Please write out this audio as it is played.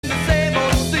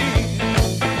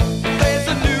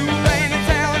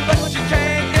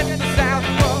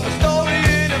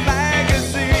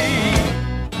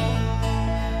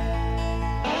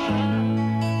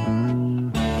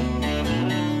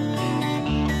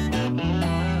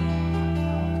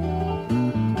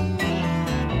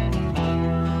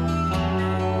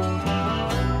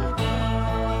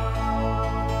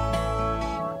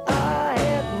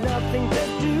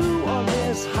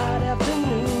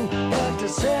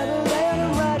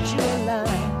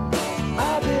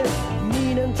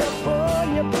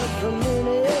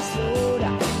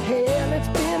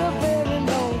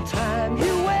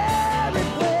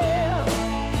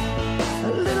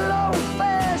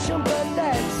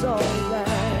it's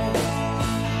alright.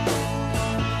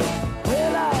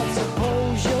 Well, I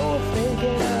suppose you're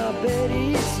thinking I bet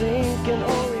he's sinking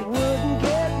or he wouldn't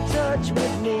get in touch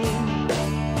with me.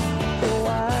 Though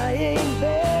I ain't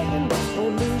begging or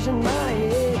losing my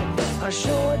head, I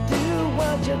sure do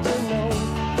want you to know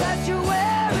that you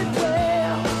wear it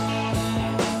well.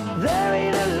 There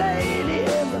ain't a lady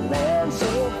in the land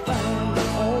so fine,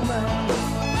 oh my.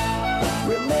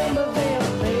 Remember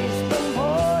them baseball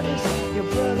parties, your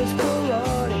brother's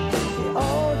karate, the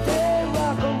all-day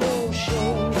rock and roll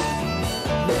show.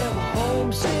 There were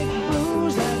homesick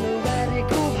blues and the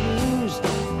radical blues.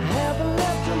 I haven't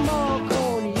left a mark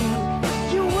on you.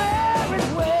 You wear it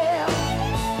well,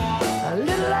 a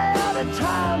little out of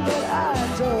time, but I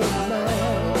don't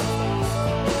mind.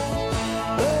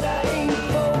 But I ain't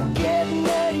forgetting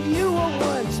that you were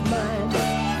once mine.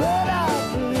 But I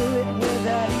blew it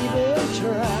without even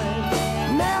trying.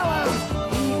 Now I'm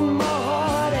eating my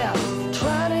heart out,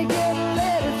 trying to get a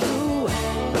letter through.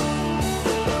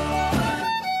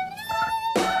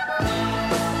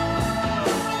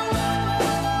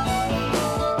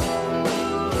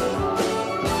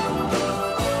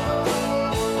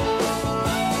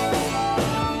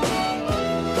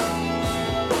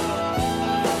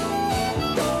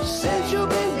 Since you've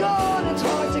been gone, it's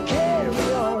hard to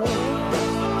carry on.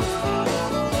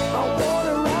 I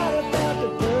wanna write about the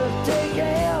birthday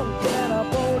gown that I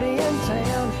bought in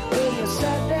town. When you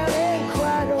sat down and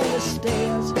cried on the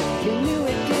stairs, you knew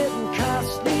it didn't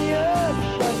cost the earth,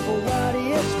 but for what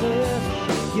it's worth,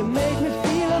 you made me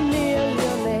feel a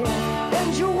millionaire,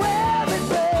 and you wear it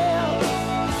well.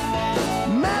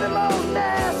 Madam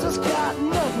Onassis got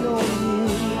nothing on you,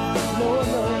 no,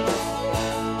 no.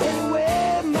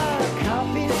 Anyway, my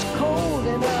coffee's cold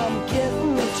and I'm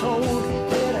getting told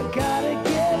that I gotta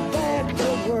get back to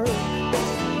work.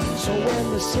 So when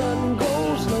the sun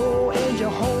goes low and you're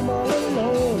home all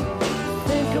alone,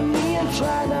 think of me and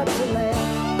try not to laugh.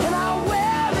 And I'll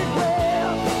wear it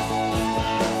well.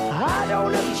 I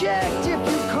don't object if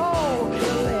you call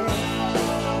collect,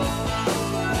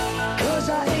 'cause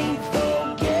I ain't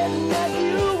forgetting that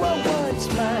you were once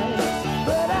mine.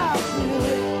 But I blew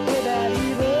it without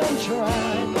even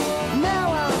trying. Now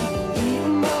I'm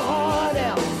eating my heart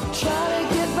out, trying to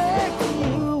get back to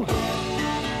you.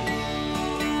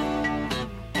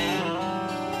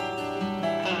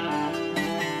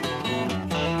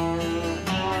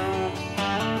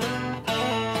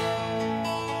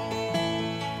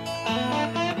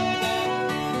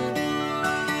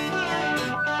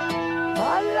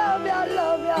 I love you, I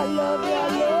love you, I love you, I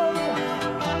love you.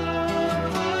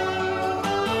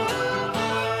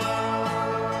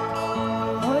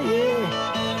 Oh yeah.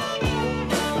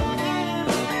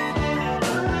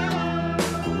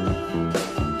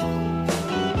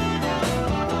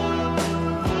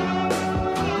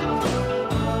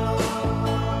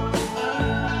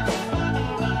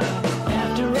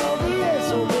 After all the years,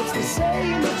 so it's the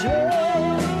same address.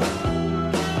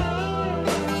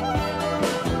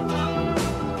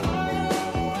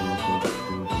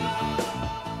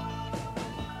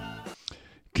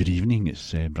 Good evening,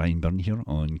 it's Brian Byrne here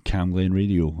on Camglen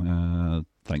Radio.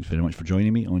 Thanks very much for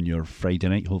joining me on your Friday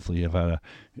night. Hopefully you've had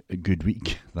a good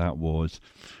week. That was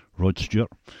Rod Stewart.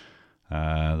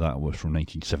 That was from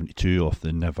 1972 off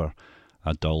the Never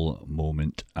a Dull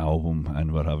Moment album,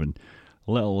 and we're having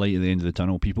a little light at the end of the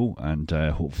tunnel, people, and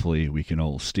hopefully we can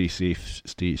all stay safe,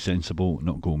 stay sensible,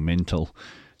 not go mental,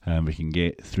 and we can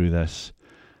get through this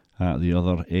at the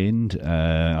other end.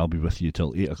 I'll be with you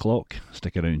till 8 o'clock.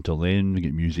 Stick around till then. We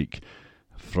get music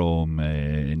from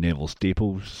Neville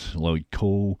Staples, Lloyd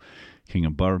Cole, King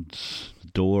of Birds, The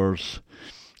Doors,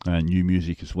 and new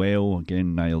music as well.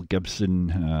 Again, Niall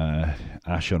Gibson,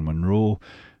 Asher Monroe,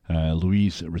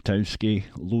 Louise Rutowski,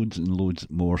 loads and loads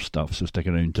more stuff. So stick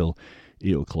around till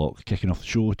 8 o'clock. Kicking off the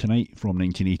show tonight from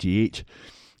 1988.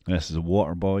 This is the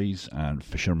Waterboys and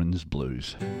Fisherman's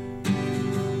Blues.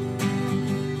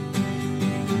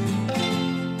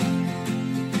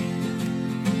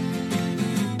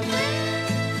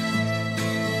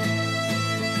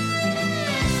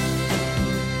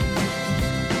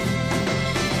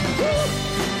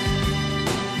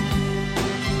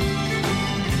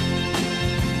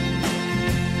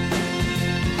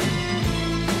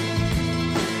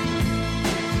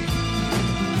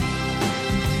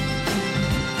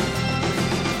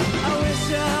 I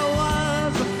wish I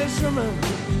was a fisherman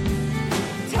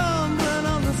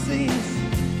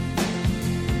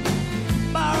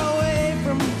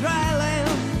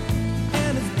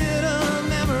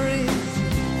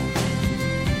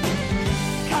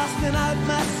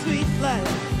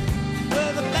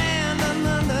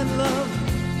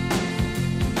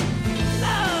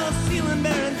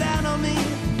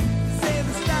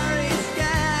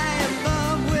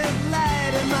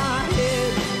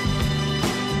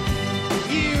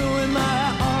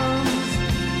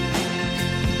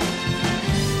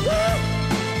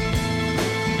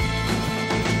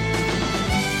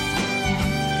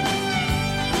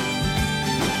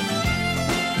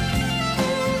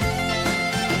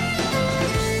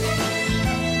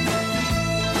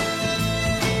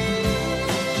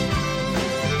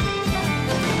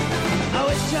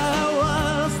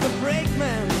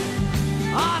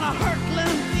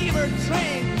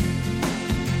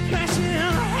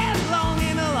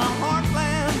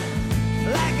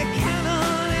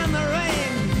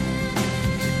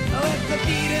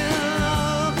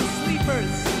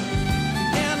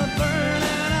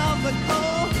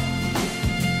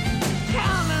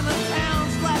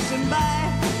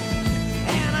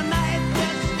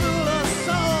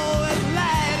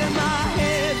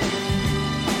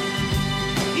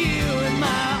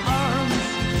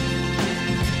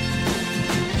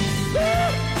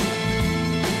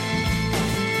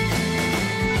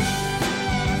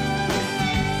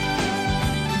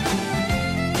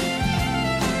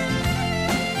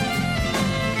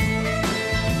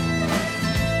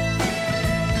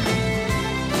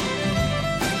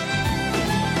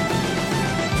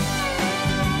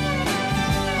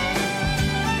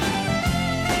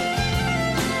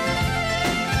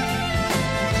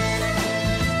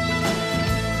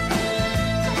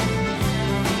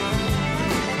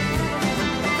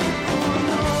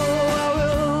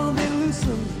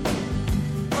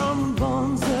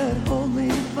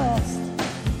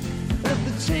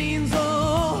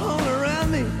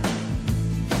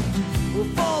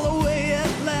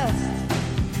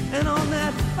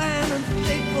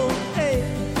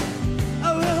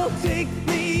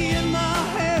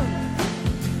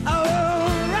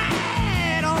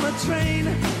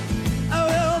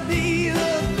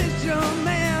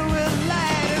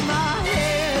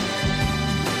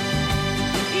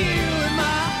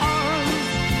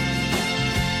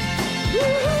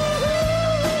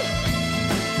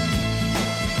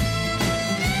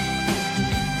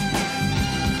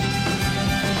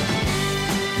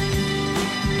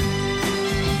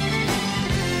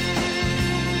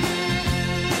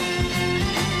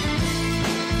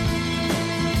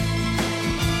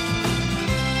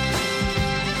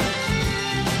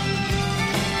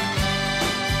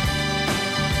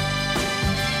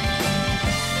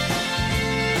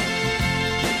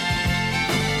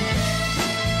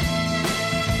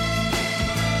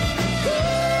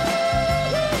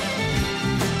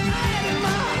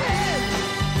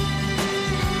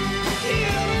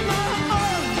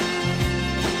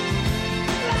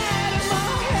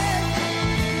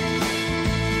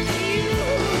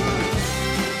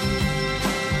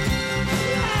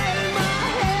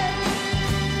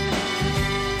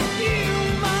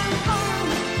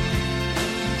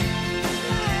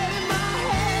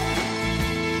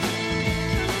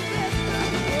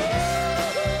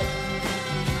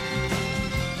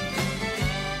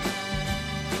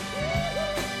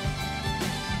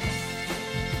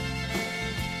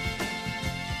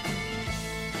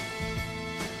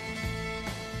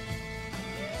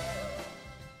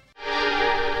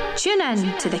Tune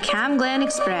in to the Cam Glen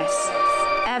Express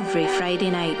every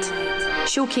Friday night,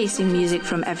 showcasing music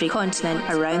from every continent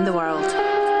around the world.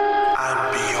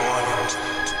 And beyond.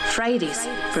 Fridays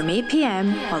from 8 p.m.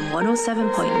 on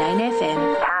 107.9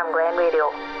 FM. Cam Glen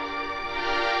Radio.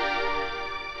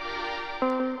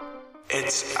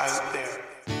 It's out there.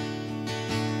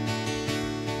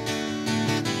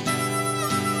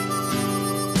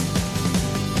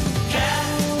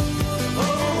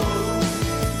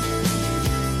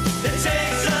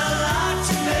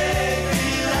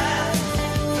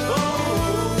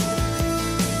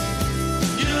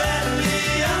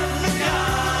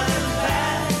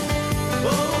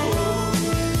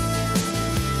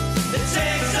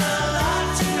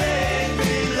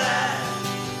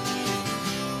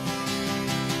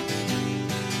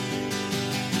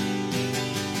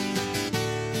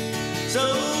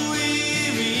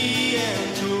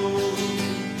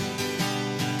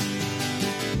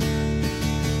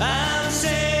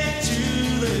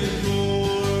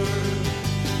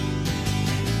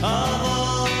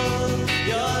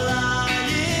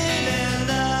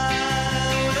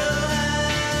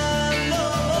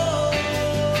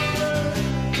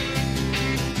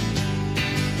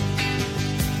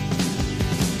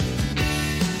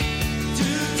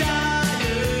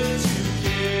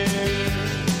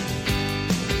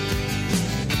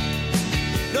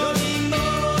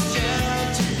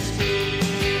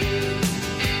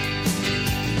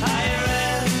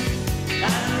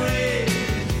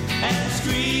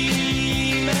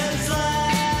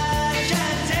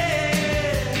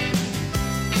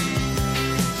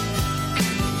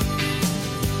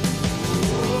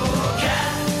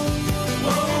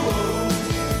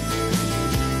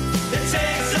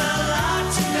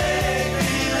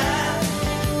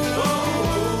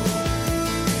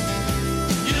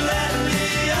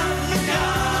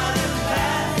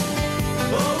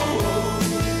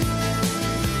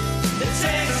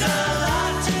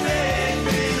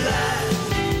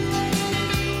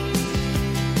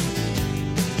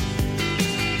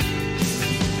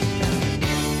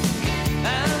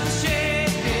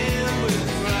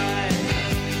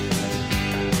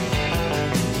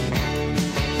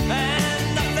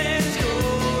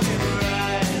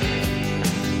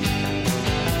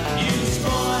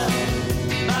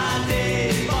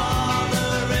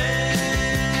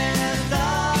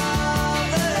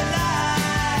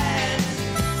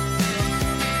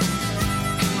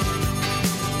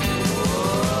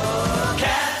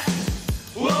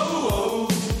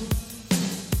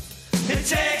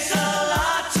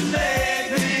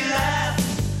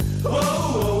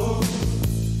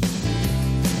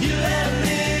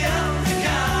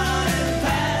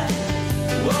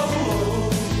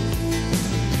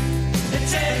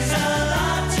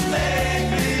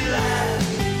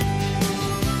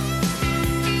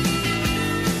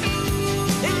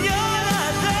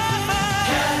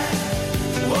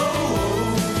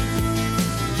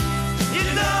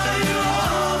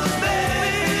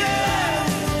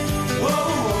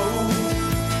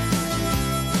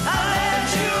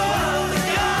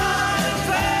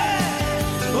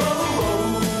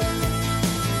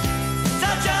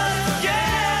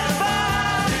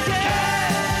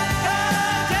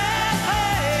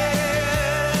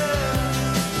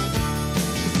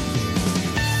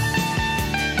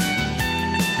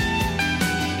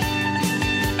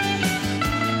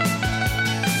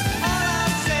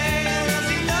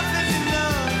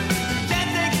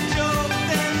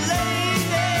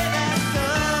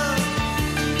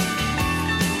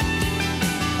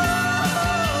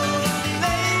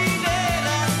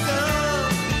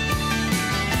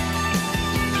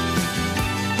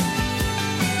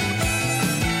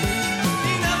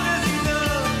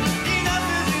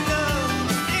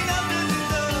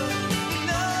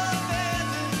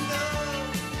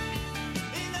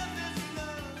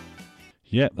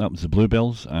 Yep, that was the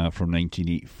Bluebells from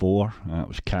 1984. It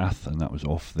was Kath, and that was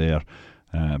off their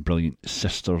brilliant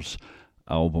Sisters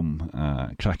album,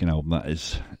 cracking album that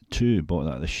is too. Bought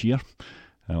that this year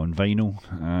on vinyl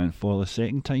and for the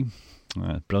second time.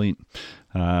 Brilliant.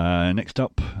 Next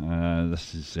up,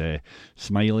 this is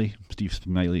Smiley, Steve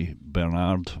Smiley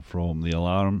Bernard from The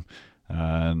Alarm.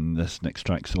 This next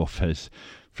track's off his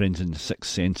Friends in the Sixth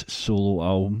Sense solo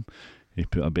album. He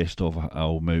put a best of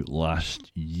album out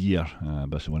last year.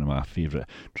 This is one of my favourite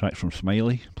tracks from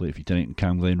Smiley. Play it for you tonight on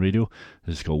Cam Glen Radio.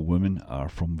 This is called Women Are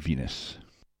From Venus.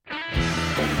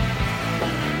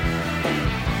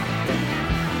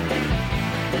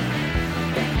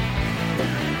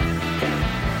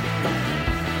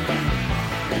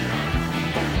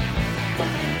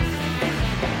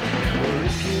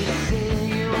 If you say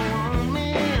you want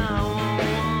me, I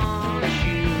won't want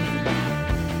you.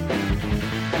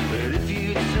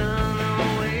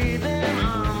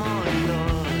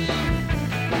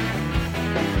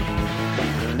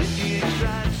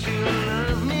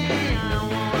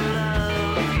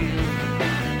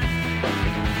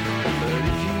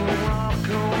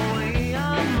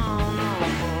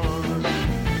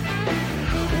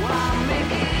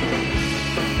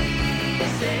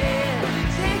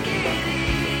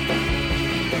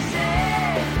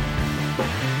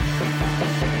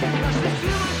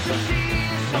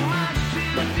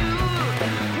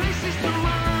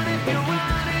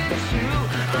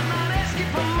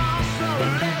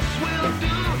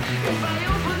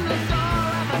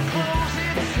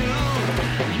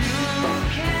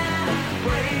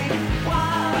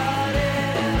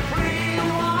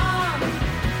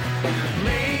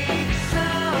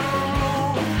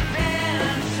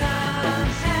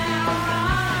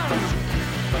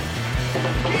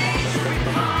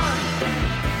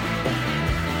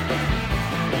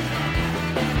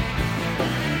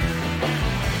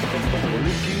 Well,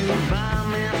 if you buy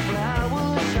me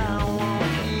flowers, I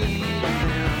won't eat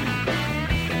them.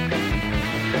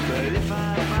 But if I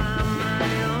find my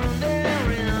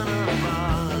under in a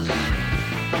vase,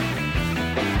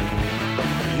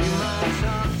 you might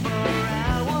talk for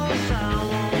hours, I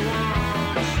won't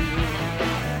want to.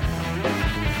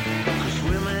 'Cause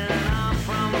women are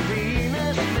from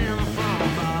Venus, men from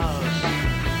Mars.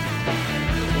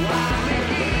 Why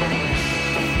make it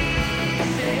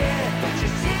easy?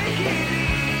 Just take it easy.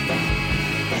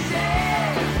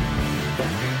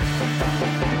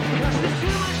 'Cause there's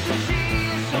too much to see,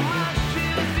 so much to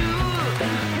do.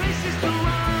 Places to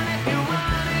run if you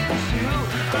run into.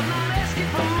 I'm not asking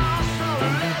for more, so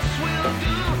less will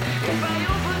do. If I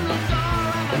open the door,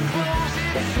 I'ma close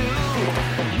it too.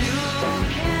 You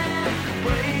can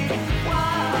break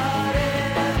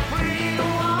whatever you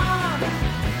want.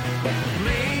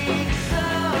 Make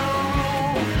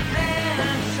some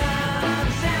then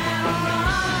times and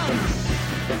runs.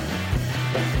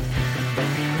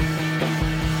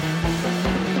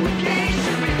 We came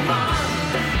to be fun.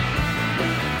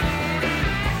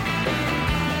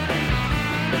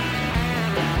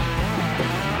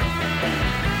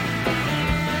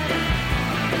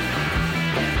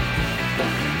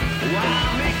 Why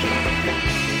make it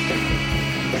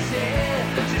easy?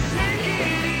 Just take it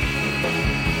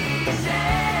easy.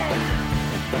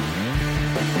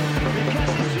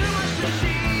 Because there's too much to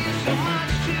see, so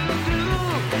much to do.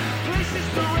 Places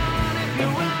to run if you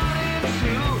run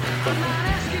into. I'm not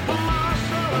asking for more,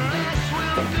 so less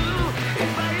will do.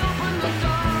 If I open the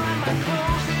door, I might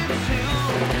close it too.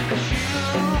 'Cause you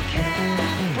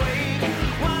can break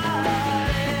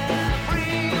whatever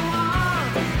you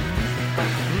want.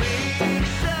 Make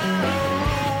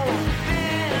some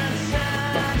then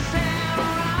times and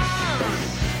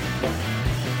runs.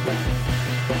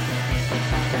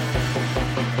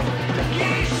 The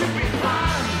game should be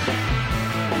fun.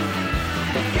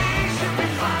 The game should be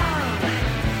fun.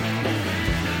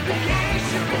 The game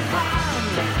should be fun.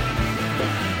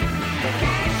 The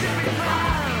game should be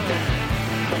fun.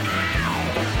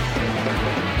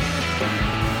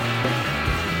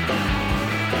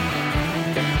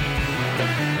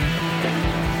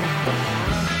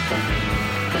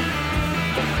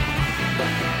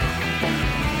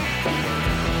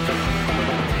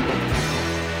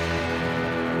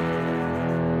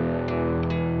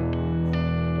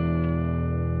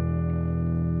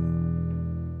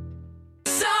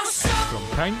 From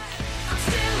Pink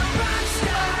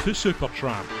to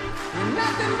Supertramp, from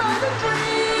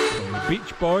the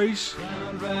Beach Boys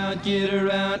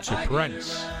to Prince,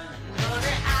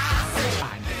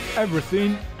 and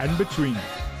everything in between.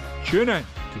 Tune in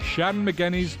to Sharon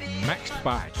McGinney's Mixed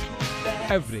Bag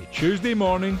every Tuesday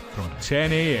morning from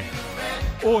 10 a.m.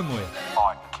 only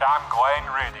on Cam Glen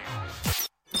Radio.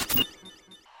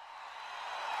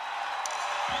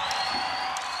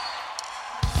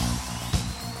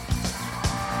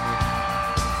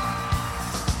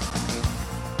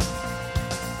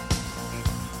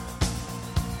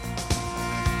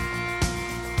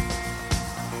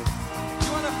 You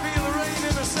wanna feel the rain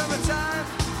in the summertime?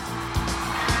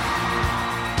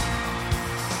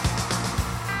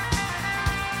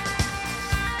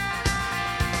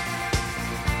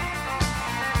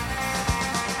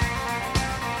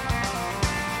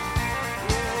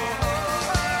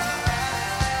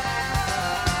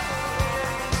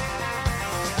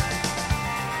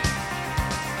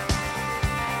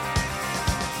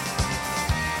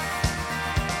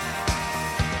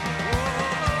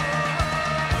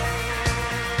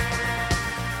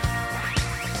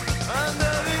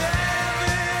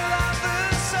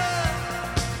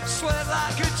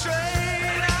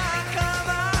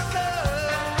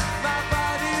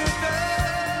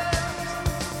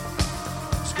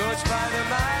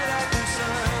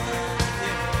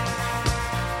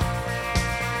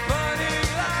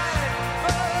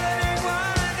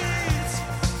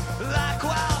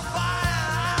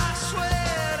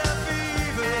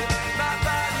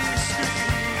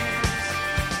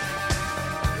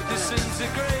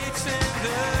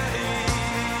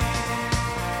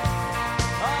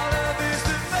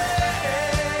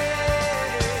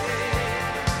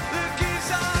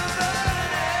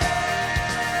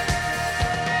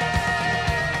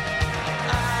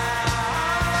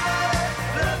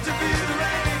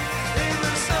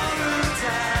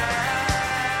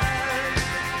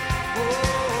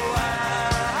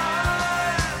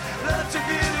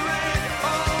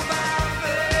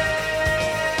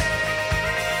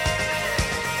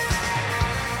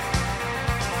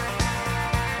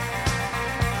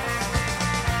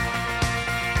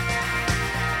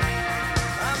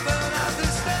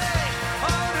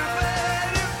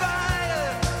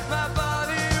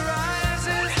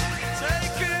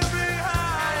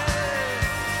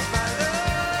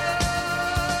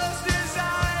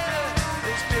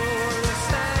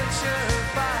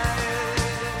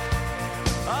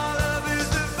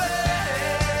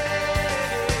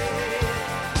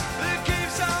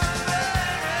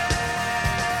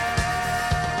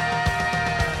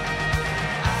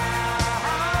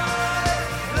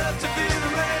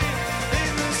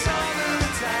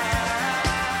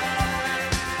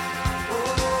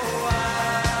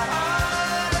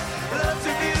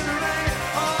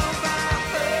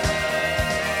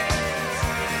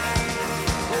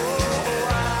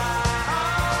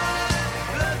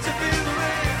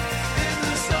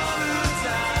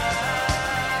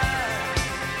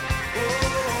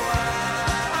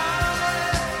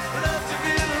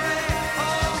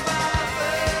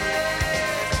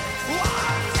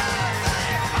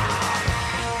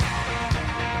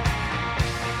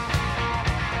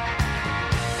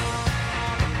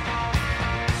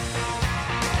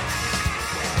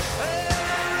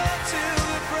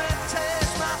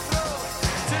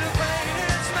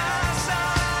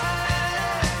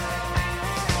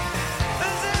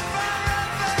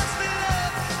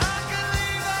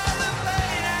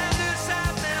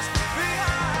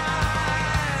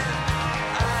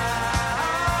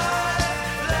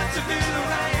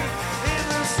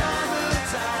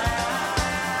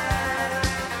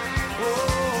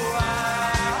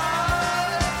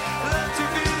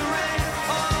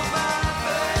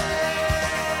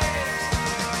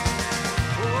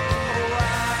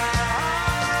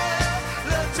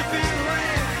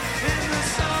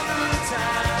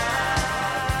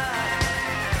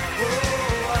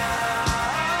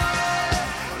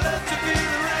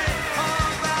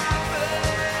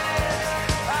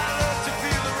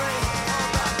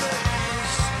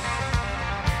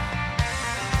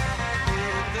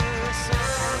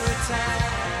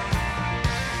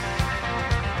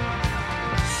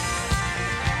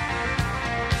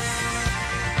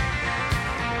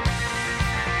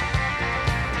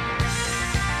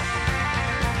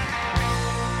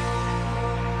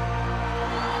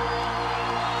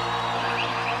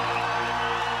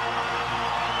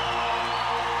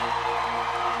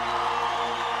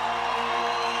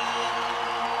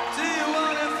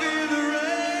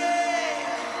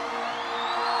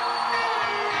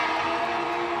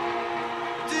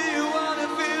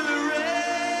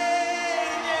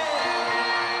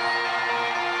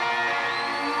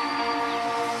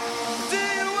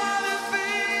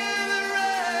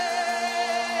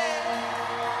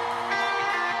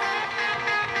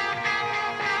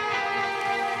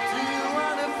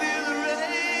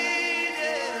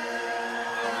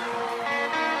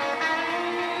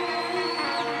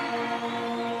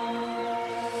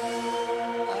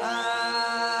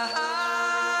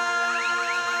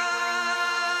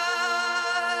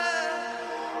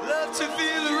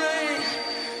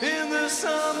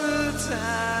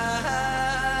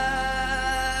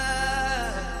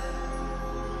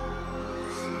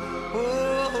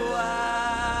 Oh, I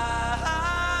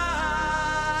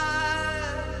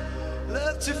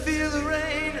love to feel the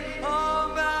rain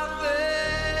on my face.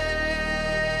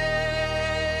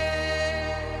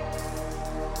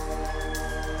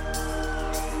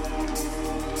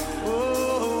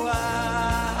 Oh,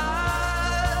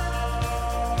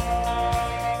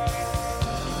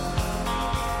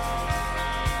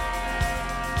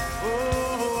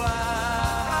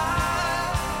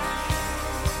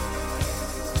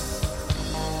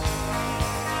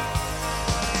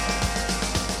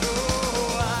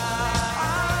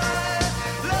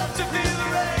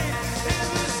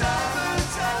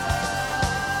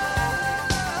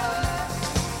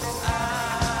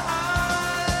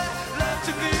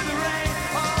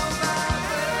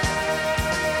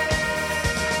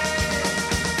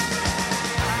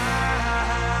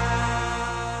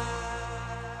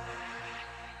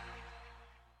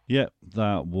 Yep,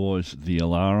 that was The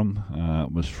Alarm.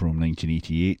 It was from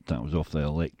 1988. That was off the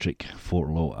Electric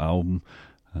Fortlaw album,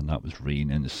 and that was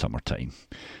Rain in the Summertime.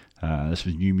 This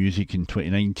was new music in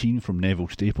 2019 from Neville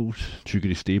Staples,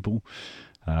 Sugary Staple,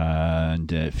 and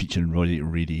featuring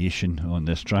Radiation on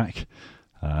this track.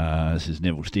 This is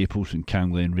Neville Staples and Cam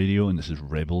Glen Radio, and this is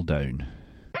Rebel Down.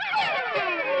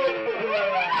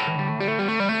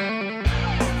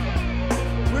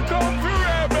 We come to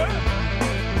rebel,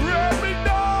 rebel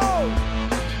down.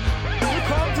 We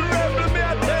come to rebel, me I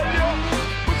tell you.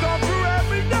 We come to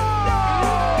rebel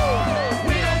down.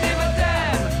 we don't give a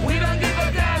damn, we don't give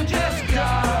a damn, just go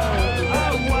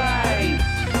away.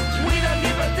 We don't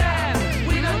give a damn,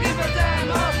 we don't give a damn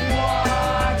of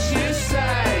what you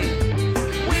say.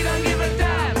 We don't give a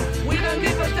damn, we don't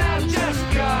give a damn, just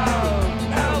go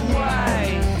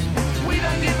away. We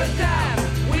don't give a damn,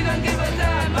 we don't give a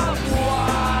damn of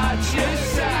what you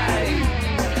say.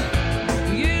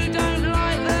 You don't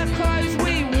like the clothes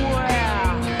we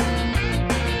wear.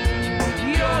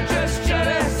 You're just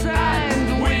jealous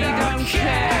and we don't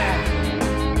care.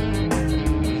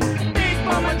 Big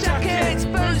bomber jackets,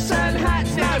 boots and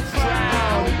hats, no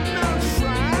frown. No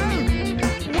frown.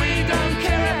 We don't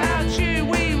care about you,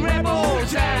 we rebel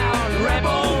down,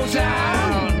 rebel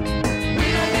down. We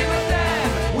don't give a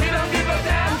damn, we don't give a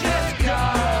damn, just go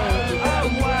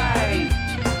away.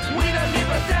 We don't give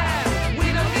a damn, we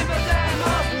don't give a damn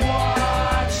of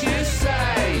what you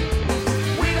say.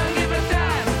 We don't give a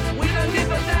damn, we don't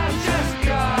give a damn, just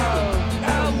go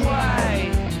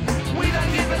away. We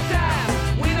don't give a damn,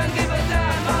 we don't give a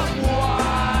damn of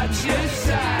what you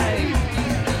say.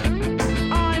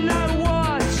 I know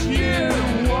what you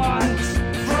want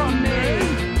from me.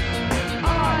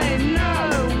 I know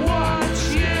what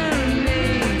you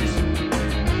need.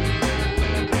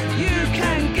 You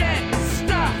can get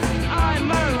stuff. I'm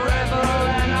a rebel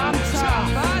and I'm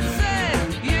tough. I said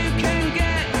you can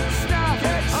get stuff.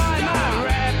 I'm a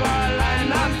rebel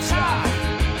and I'm tough.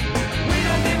 We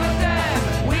don't give a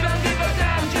damn. We don't give a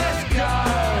damn. Just go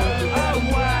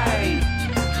away.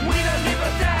 We don't give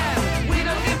a damn. We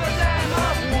don't give a damn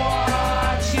of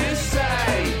what you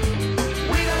say.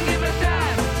 We don't give a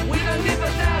damn. We don't give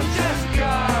a damn. Just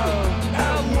go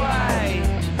away.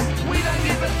 We don't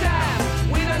give a damn.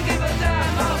 We don't give a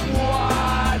damn of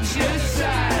what you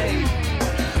say.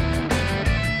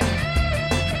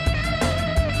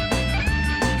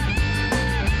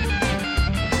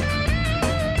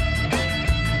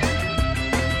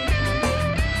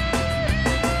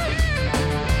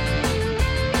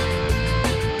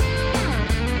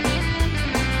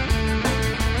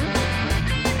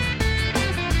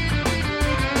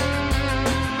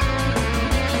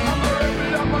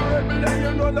 I'm a rebel, and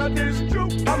you know that is true.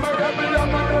 I'm a rebel,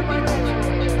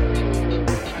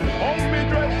 Hold me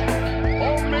dress,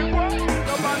 hold me walk,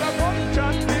 no matter what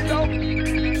chat me down.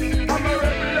 I'm a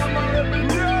rebel,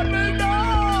 rebel down.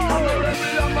 I'm a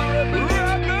rebel,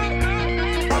 rebel.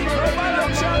 I'm a rebel,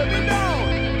 chat me down.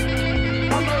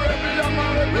 I'm a rebel,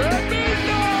 rebel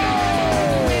down.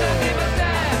 We don't give a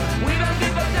damn. We don't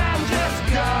give a damn. Just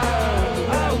go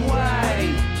away.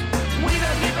 We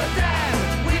don't give a damn.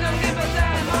 We don't give a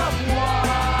damn of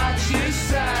what you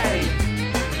say.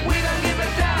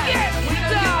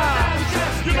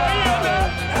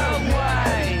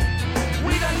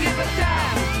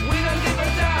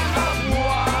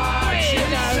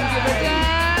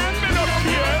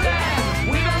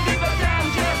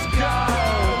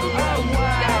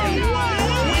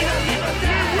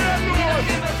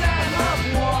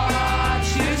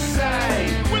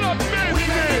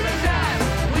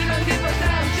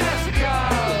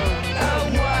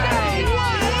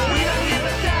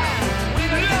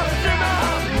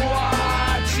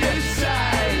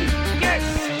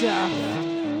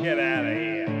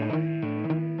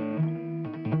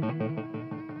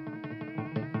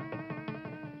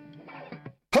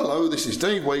 Hello, this is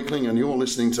Dave Wakeling and you're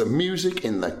listening to Music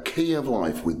in the Key of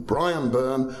Life with Brian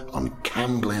Byrne on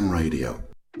Cam Glen Radio.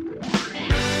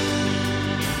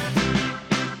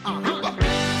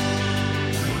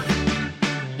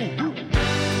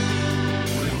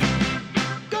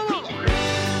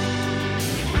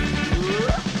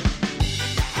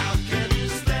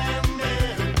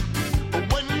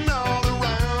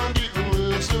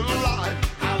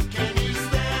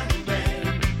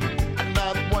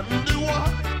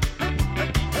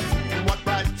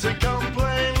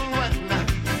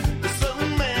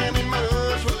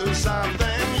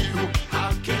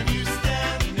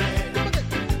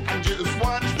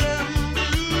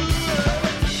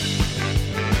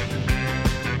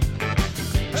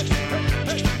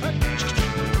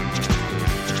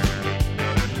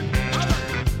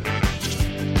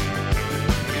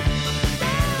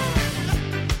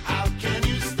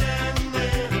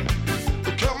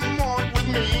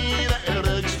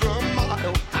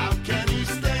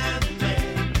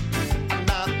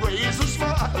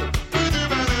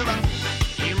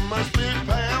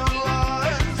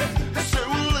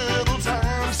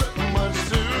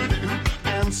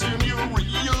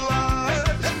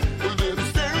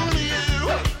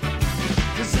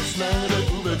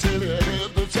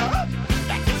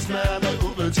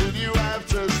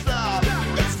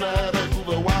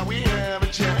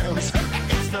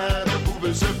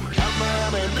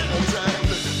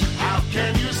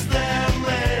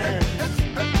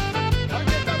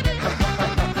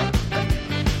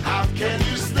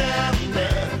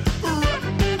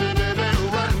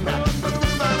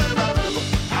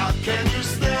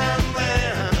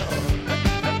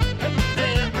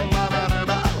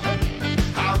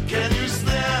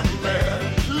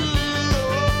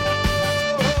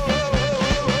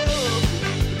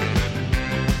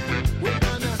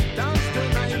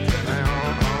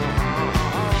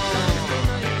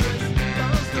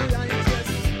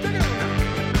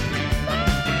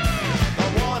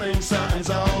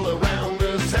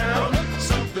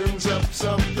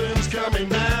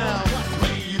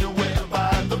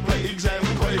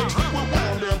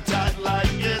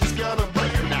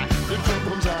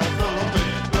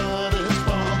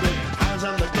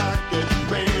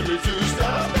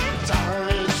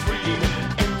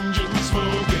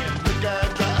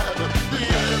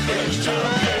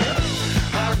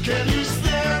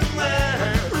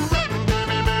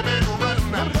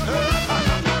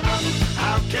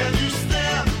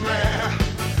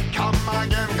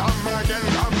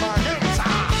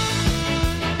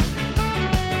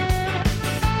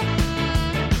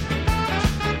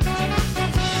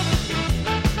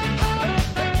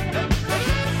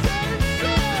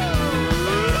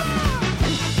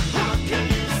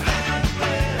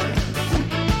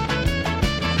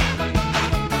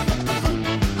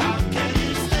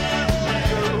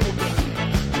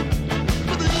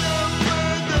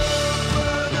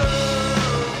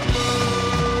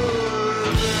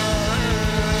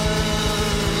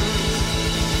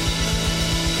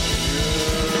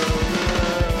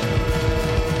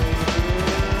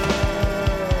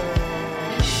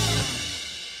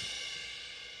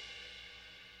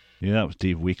 Yeah, that was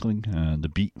Dave Wakeling. The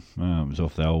beat was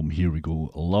off the album Here We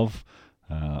Go Love.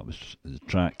 That was the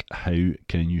track How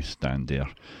Can You Stand There.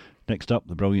 Next up,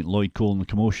 the brilliant Lloyd Cole and the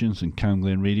Commotions and Cam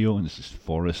Glen Radio, and this is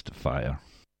Forest Fire.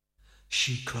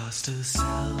 She crossed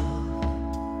herself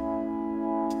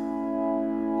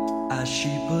as she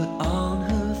put on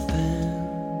her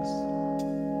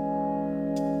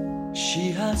things.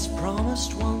 She has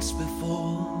promised once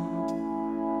before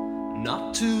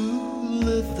not to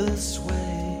live this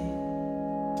way.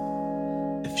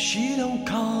 If she don't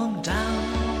calm down,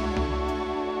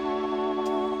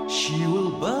 she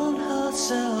will burn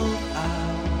herself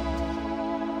out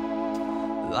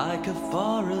like a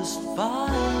forest fire.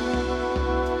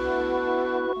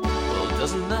 Well,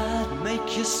 doesn't that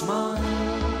make you smile?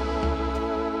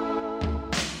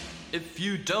 If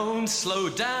you don't slow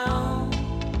down,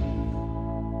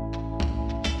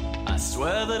 I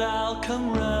swear that I'll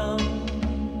come round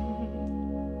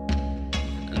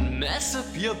and mess up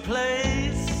your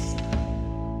place.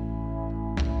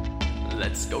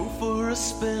 Let's go for a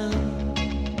spin.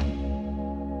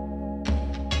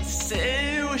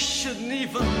 Say we shouldn't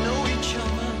even know each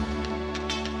other,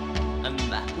 and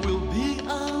that will be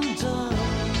undone.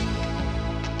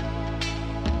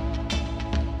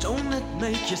 Don't it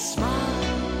make you smile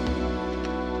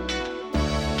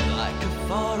like a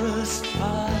forest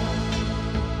fire?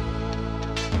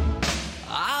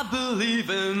 I believe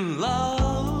in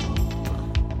love.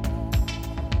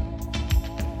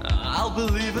 I'll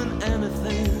believe in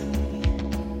anything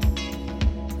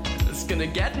that's gonna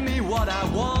get me what I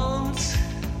want.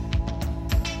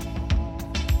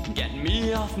 get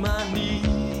me off my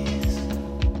knees.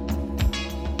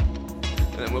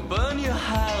 And we'll burn your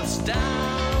house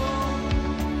down.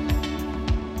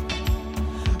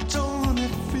 Don't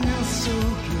it feel so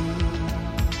good?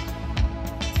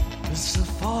 It's the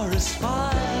forest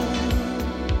fire.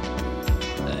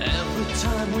 Every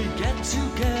time we get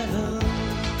together.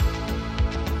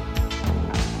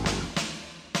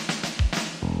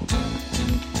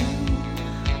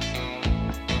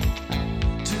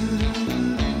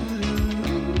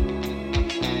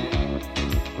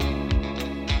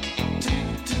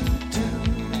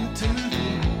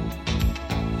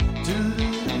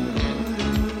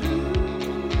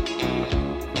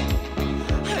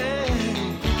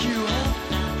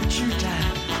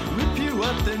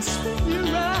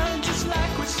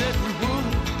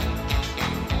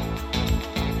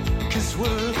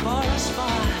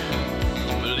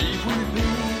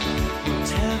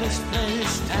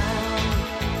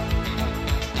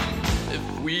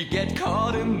 Get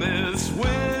caught in this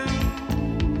wind,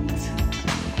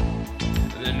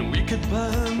 then we could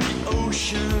burn the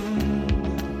ocean.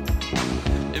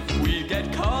 If we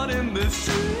get caught in this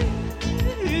sea,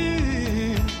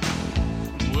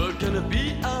 we're gonna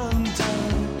be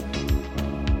undone.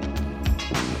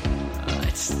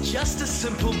 It's just a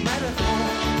simple metaphor.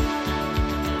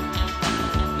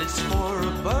 It's for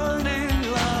a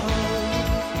burning love.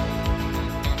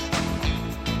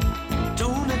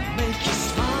 Don't it make you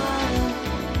smile?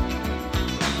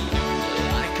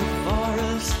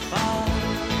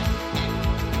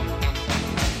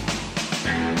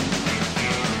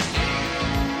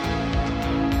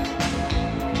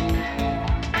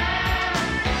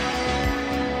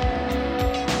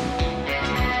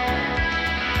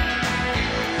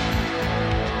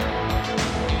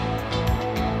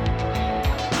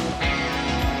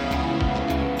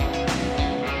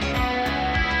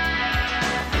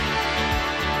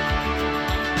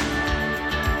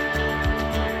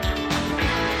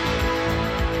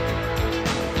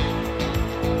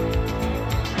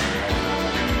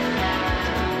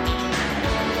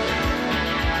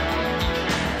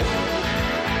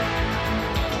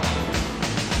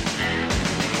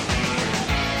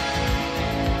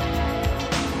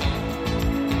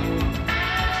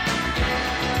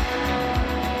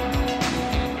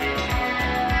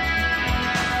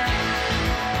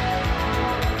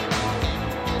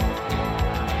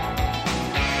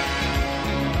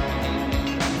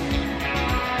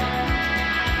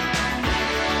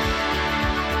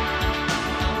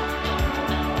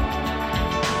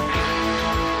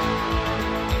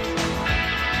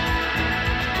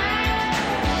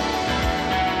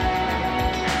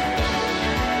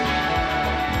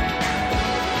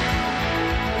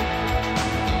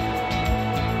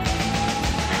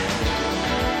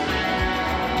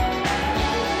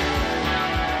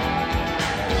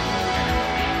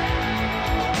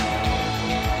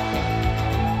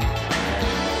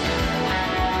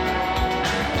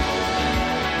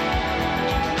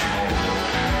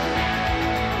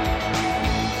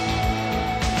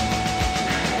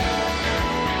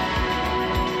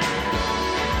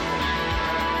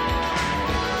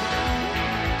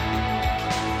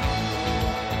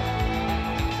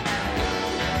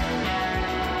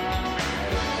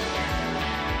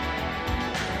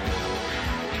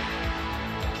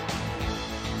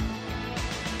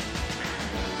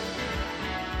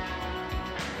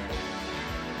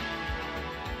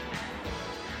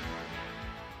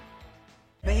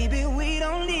 Baby, we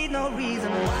don't need no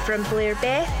reason why. From Blair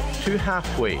Beth to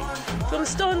Halfway, From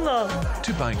Stonelaw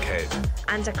to Bankhead,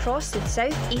 and across the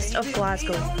southeast of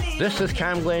Glasgow. this is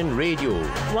Camglen Radio,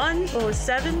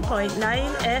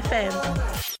 107.9 FM.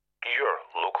 your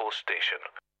local station.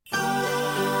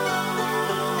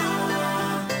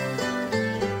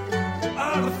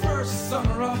 The first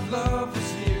summer of love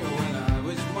was here when I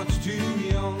was much too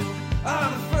young.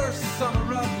 The first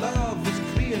summer of love was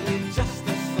clearly just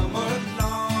a summer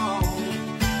long.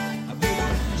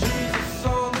 Jesus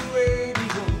on the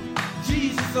radio,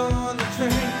 Jesus on the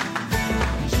train,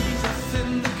 Jesus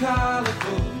in the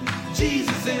carnival,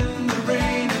 Jesus in the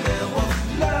rain, and there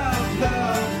was love,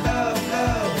 love, love,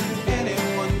 love.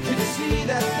 Anyone could see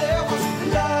that there was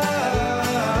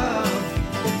love,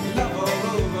 love all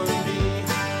over me.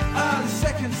 The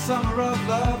second summer of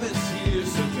love is here,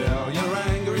 so tell your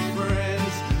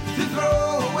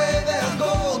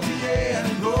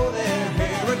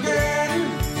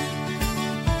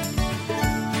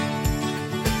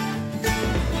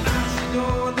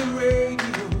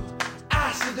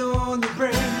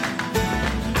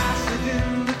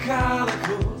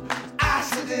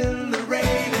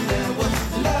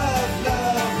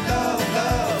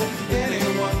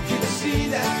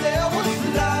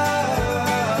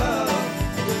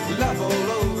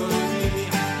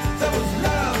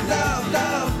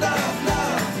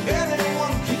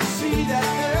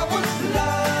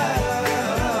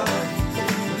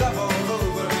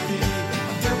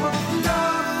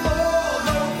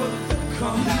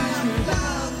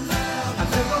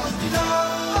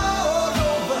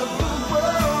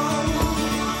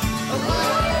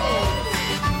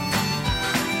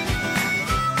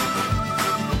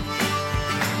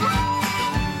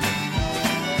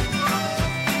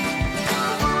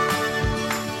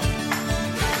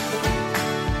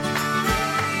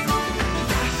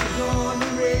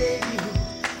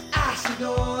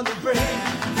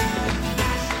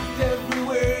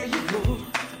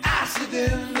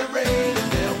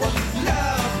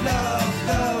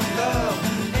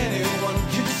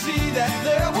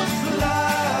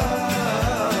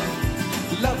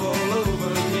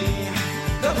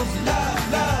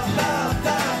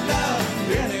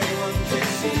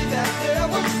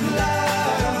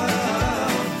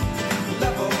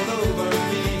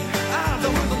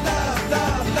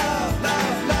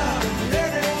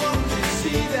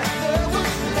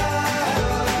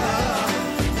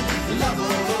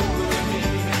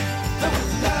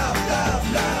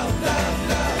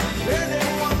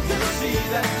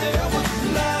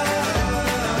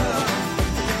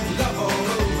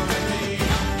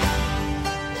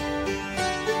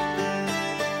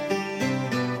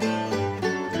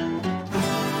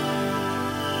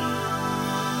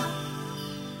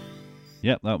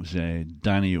Yep, that was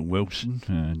Danny Wilson,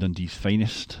 Dundee's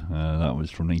Finest. That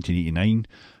was from 1989.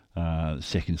 The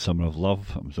Second Summer of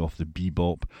Love. That was off the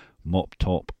Bebop Mop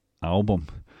Top album.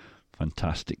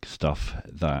 Fantastic stuff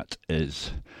that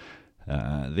is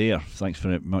there. Thanks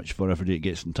very much for everybody that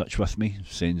gets in touch with me,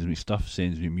 sends me stuff,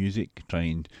 sends me music. Try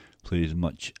and play as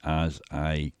much as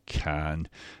I can.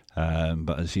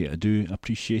 But as I say, I do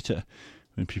appreciate it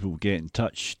when people get in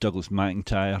touch. Douglas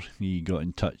McIntyre, he got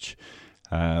in touch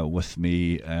with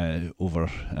me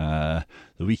over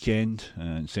the weekend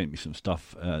and sent me some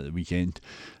stuff at the weekend.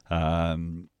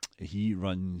 He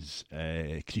runs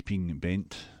Creeping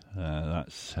Bent.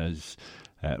 That's his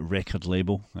record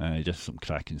label. He does some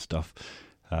cracking stuff.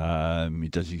 He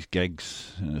does his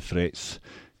gigs, Threats,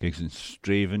 gigs in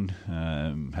Straven,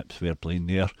 Hipsware playing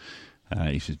there.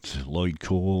 He's had Lloyd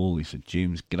Cole, he's had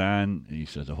James Grant,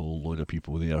 he's had a whole load of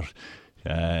people there.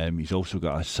 He's also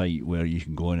got a site where you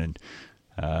can go in and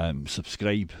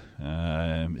subscribe.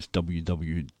 It's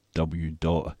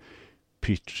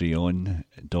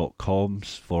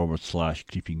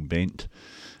www.patreon.com/creepingbent.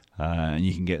 And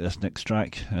you can get this next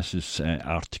track. This is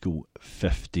Article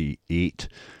 58.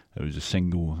 It was a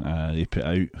single they put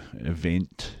out,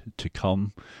 Event to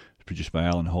Come, produced by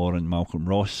Alan Hoare and Malcolm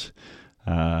Ross.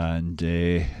 And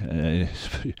it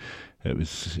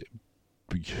was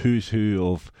who's who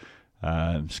of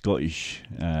Scottish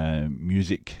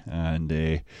music. And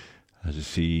as I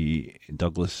say,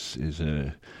 Douglas is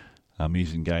an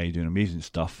amazing guy doing amazing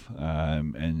stuff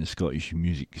in the Scottish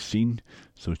music scene.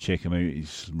 So check him out,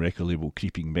 his record label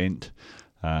Creeping Bent.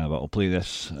 But I'll play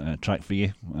this track for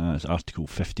you. It's Article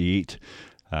 58.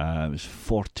 It was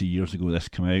 40 years ago this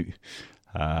came out.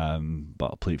 But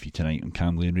I'll play it for you tonight on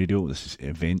Cam Glen Radio. This is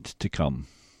Event to Come.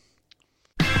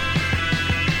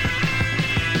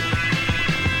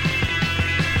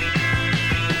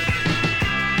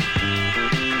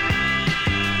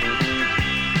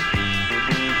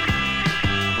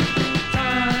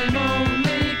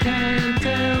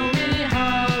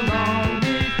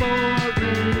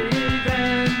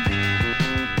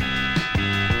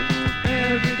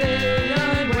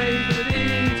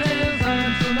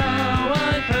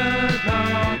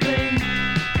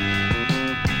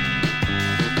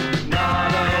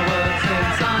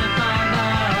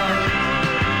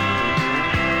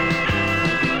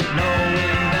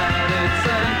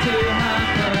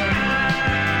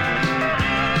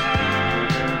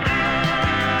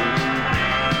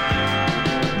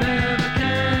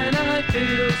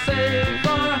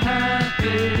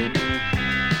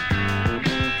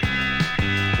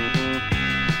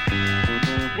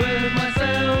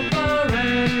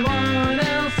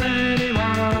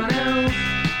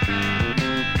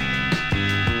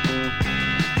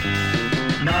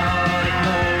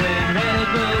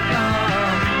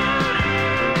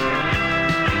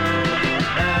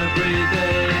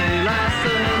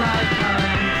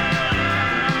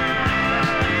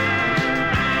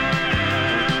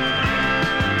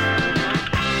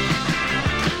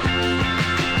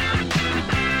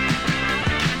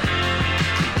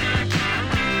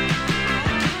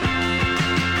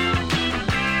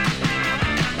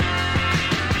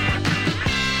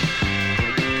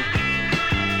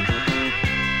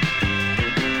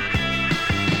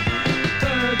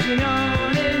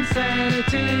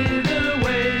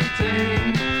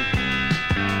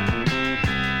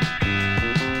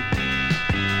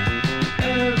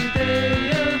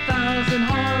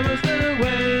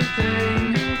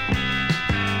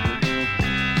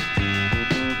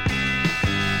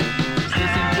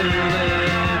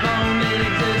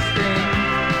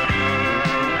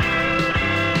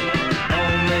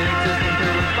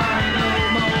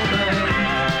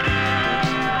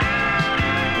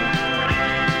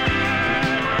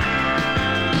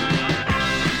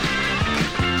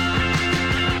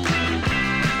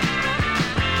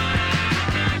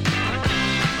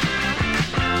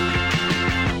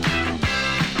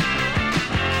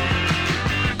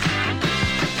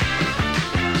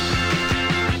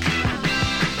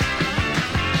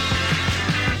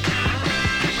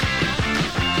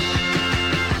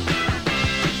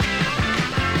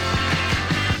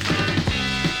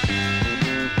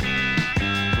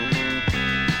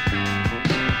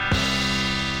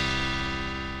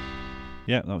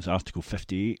 Yeah, that was Article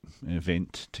 58,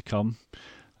 Event to Come.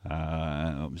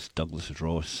 That was Douglas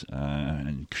Ross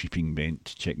and Creeping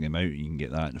Bent. Check them out. You can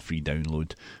get that in a free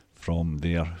download from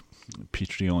their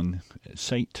Patreon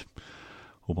site.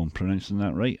 Hope I'm pronouncing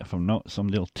that right. If I'm not,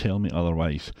 somebody will tell me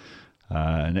otherwise.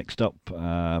 Next up,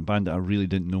 a band that I really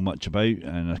didn't know much about,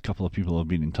 and a couple of people have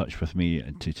been in touch with me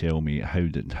to tell me how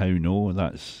no.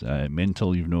 That's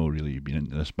mental. You've not really been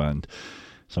into this band.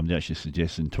 Somebody actually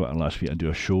suggested on Twitter last week I do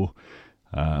a show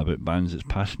about bands that's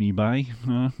passed me by.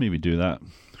 Maybe do that.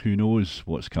 Who knows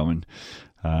what's coming.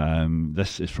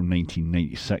 This is from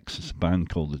 1996. It's a band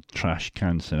called the Trash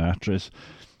Can Sinatras.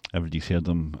 Everybody's heard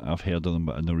them. I've heard of them,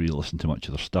 but I never really listened to much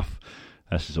of their stuff.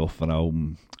 This is off their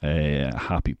album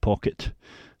Happy Pocket.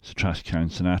 It's the Trash Can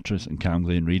Sinatras and Cam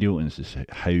Glen Radio, and this is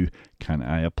How Can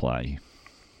I Apply?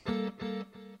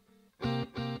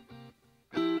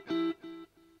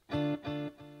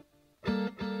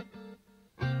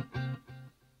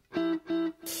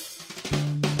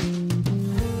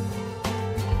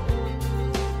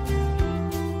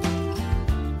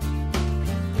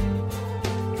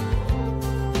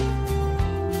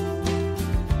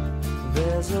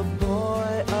 There's a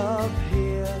boy up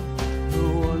here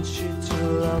who wants you to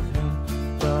love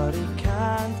him, but he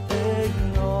can't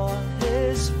ignore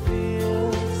his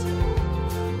fears.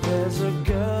 There's a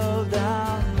girl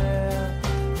down there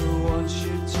who wants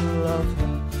you to love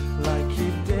him like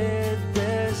he did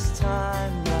this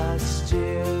time last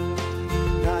year.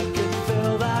 I could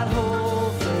fill that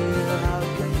hole for you. How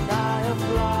can I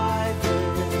apply for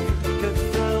you? Could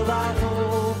fill that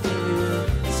hole for you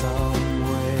some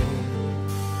way.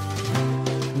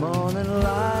 Morning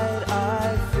light,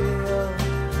 I feel.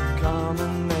 Come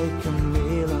and make a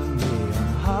meal of me.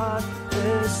 I'm hot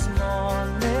this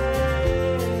morning,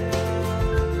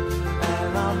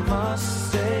 and I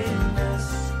must say, miss,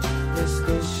 this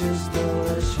dish is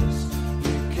delicious.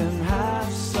 You can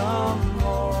have some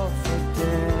more for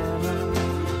dinner.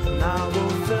 Now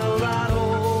we'll fill that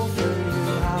hole for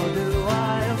you. How do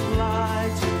I apply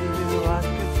to you? I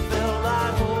could fill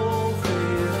that hole for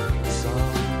you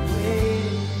some way.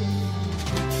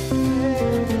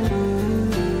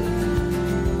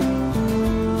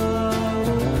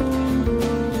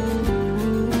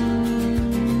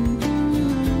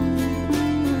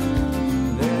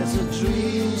 There's a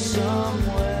dream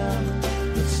somewhere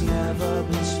that's never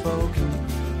been spoken.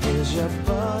 Here's your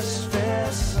bus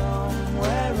fare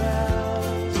somewhere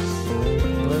else,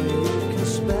 where you can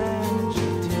spend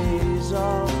your days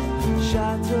all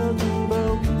shattered and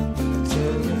broken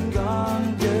until you're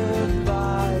gone.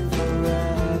 Goodbye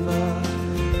forever.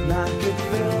 And I could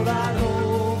fill that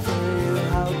hole for you.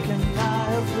 How can I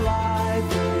apply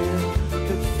for you?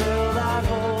 Could fill that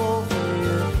hole for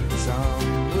you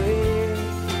some way.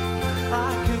 I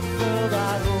could fill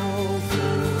that hole for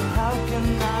you. How can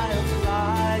I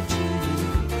apply to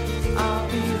you? I'll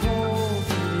be home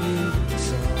for you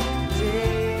someday.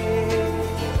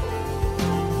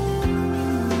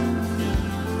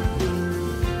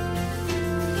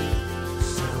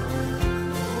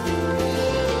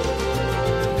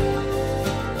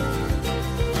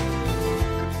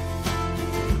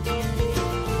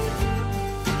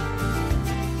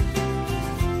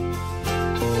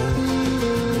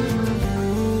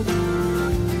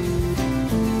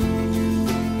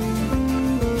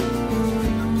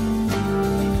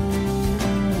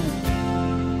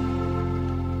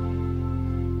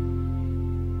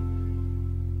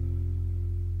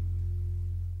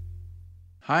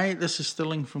 Hi, this is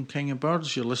Stirling from King of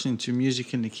Birds. You're listening to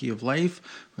Music in the Key of Life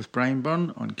with Brian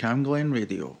Byrne on Cam Glen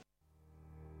Radio.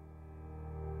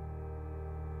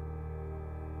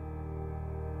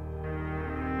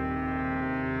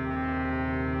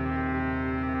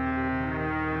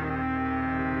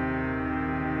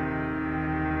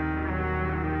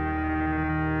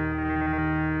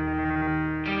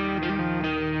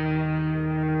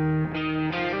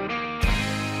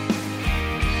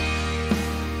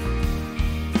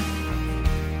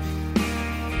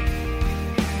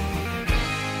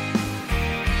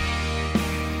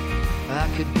 I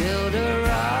could build a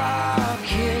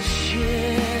rocket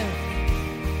ship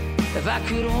if I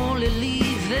could only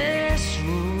leave this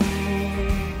room,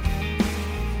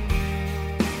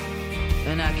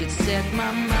 and I could set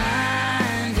my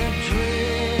mind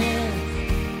adrift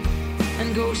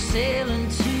and go sailing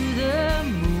to the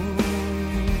moon.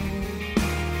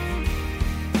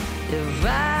 If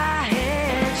I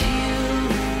had you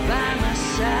by my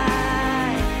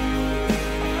side,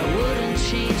 I wouldn't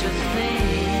change a thing.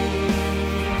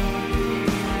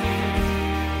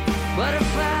 But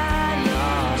if I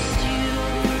lost you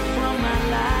from my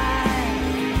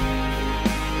life,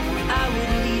 I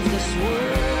would leave this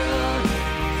world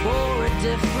for a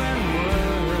different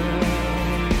world.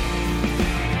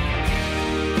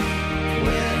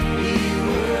 When we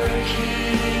were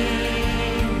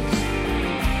kings,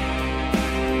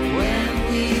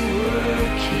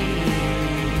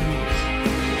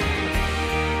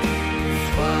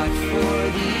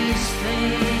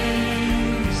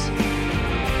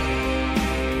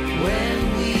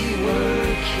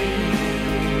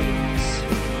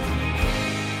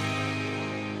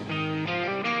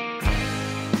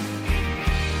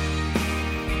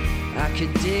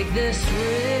 this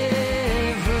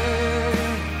river.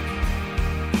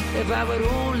 If I would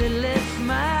only lift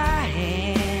my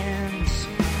hands,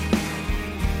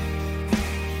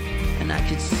 and I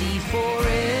could see forever.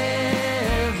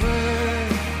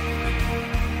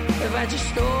 If I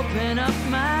just open up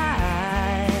my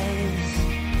eyes,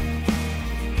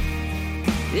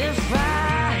 if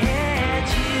I had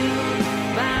you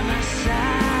by my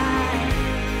side,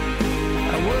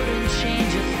 I wouldn't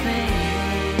change a thing.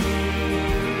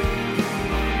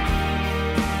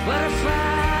 But if I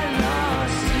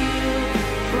lost you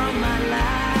from my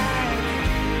life,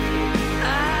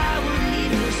 I would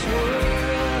leave this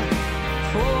world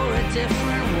for a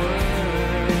different world.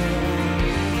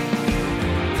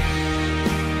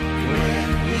 When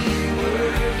we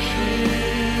were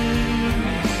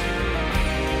kings,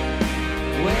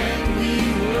 when we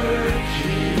were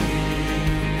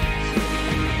kings,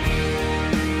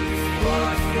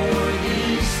 fought for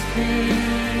these things.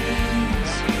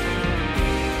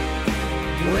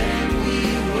 When we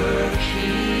were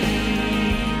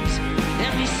kings,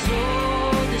 and we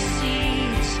sowed the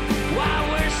seeds while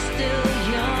we're still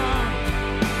young,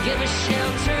 give us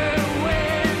shelter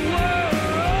when we're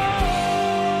old.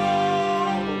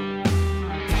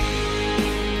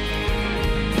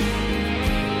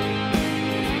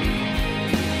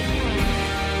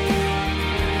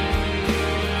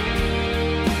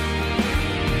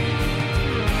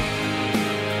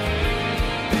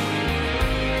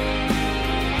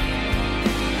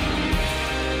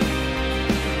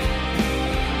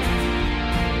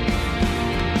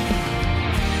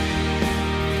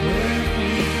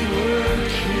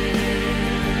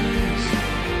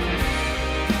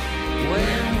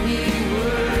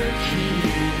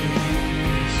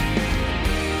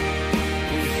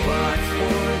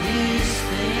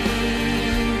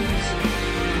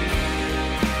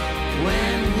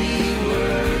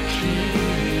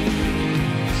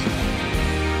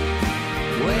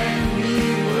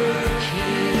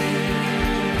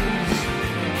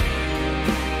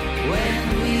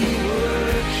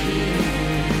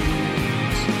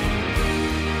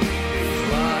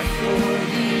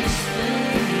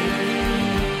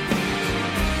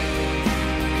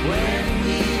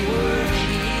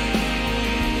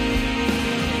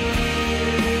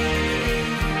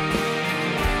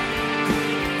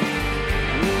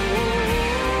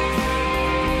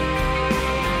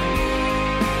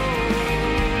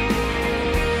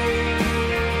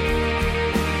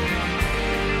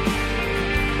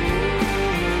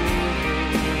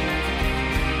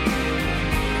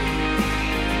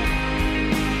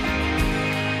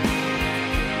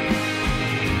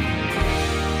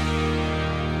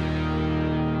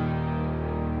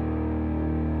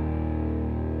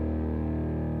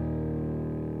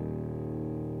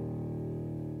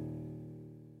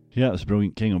 Yeah, that's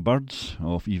brilliant. King of Birds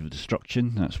of Evil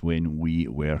Destruction. That's When We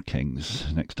Were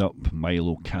Kings. Next up,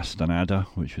 Milo Castaneda,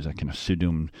 which was a kind of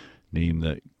pseudonym name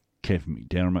that Kevin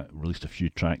McDermott released a few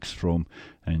tracks from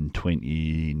in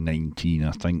 2019,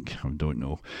 I think. I don't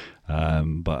know.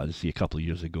 But I see a couple of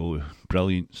years ago,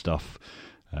 brilliant stuff.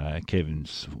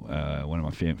 Kevin's one of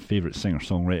my favourite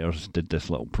singer-songwriters, did this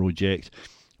little project.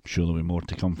 I'm sure there'll be more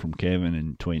to come from Kevin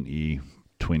in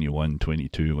 2021,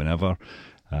 22, whenever.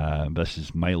 This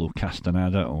is Milo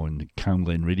Castaneda on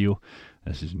Camglen Radio.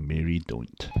 This is Mary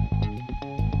Don't.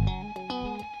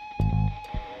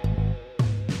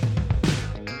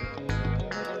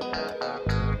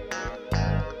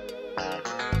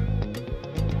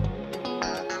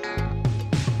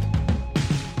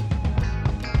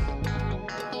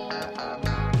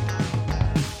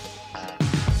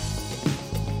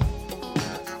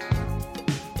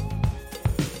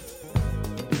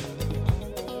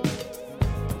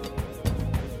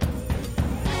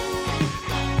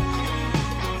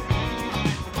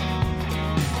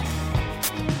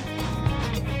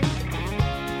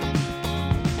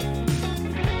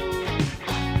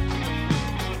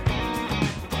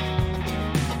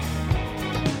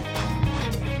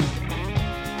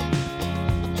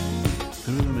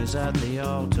 At the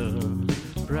altar,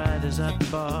 bride is at the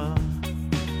bar,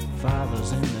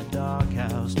 father's in the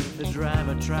doghouse, the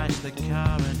driver trashed the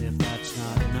car, and if that's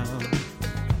not enough,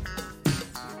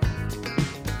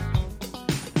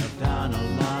 I've done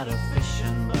a lot of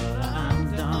fishing, but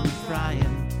I'm done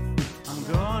frying. I'm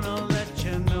gonna let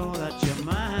you know that you're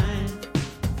mine.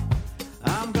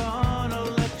 I'm gonna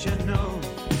let you know,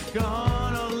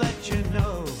 gonna let you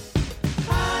know.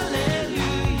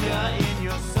 Hallelujah in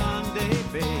your Sunday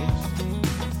best.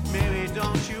 Mary,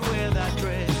 don't you wear that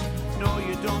dress? No,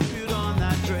 you don't put on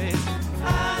that dress.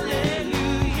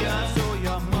 Hallelujah, so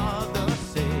your mother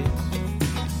says.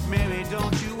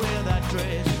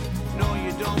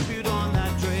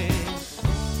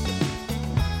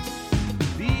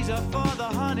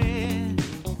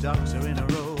 ducks are in a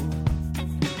row.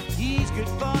 He's good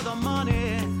for the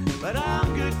money, but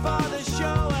I'm good for the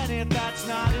show. And if that's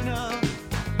not enough,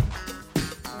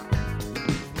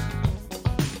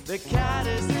 the cat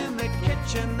is in the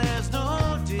kitchen, there's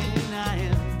no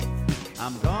denying.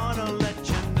 I'm gonna let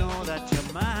you know that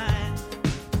you're mine.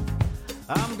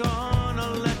 I'm gonna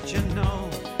let you know,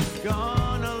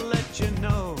 gonna let you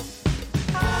know.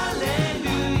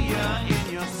 Hallelujah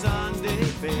in your Sunday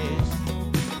best.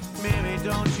 Mary,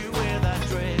 don't you wear that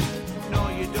dress? No,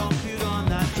 you don't put on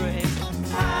that dress.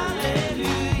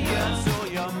 Hallelujah, so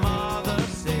your mother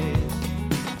says.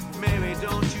 Mary,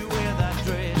 don't you wear that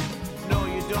dress? No,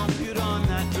 you don't put on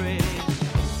that dress.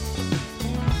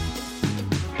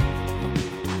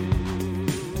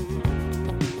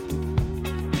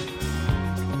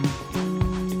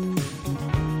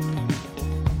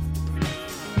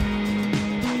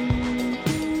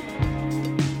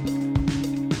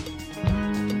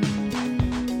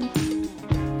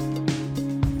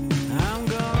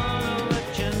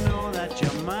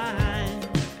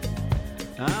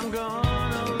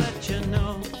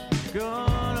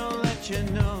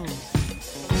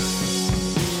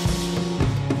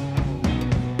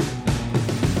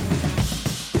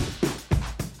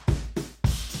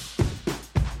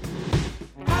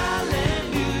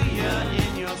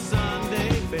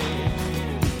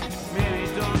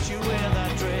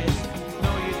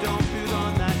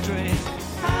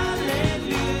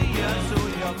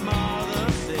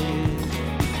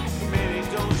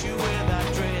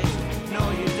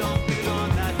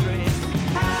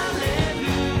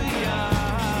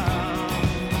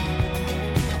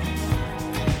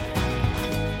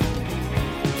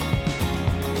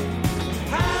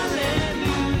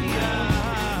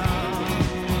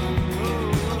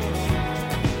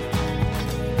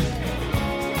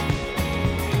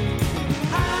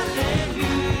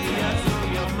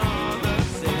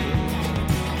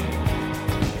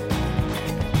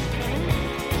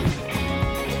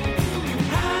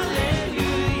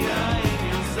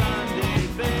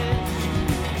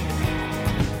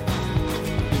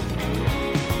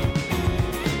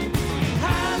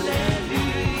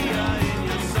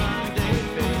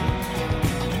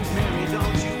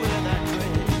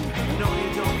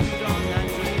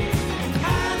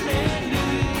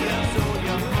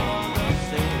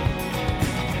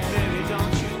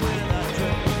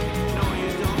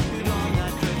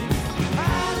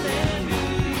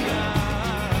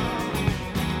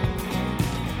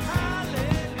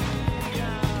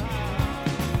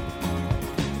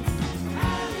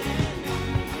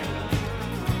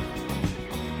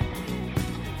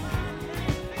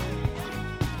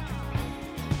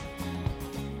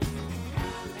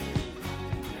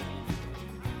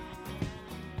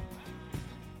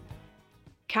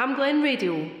 Camglen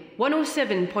Radio,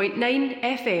 107.9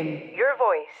 FM. Your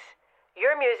voice,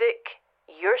 your music,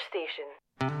 your station.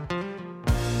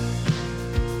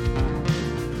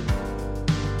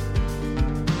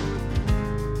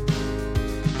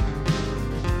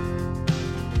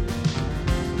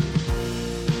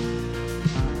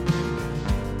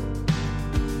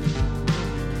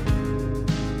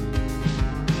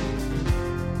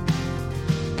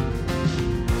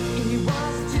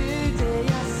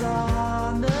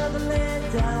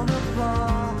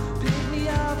 Pick me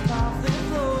up off the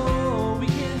floor. We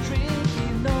can't drink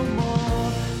it no more.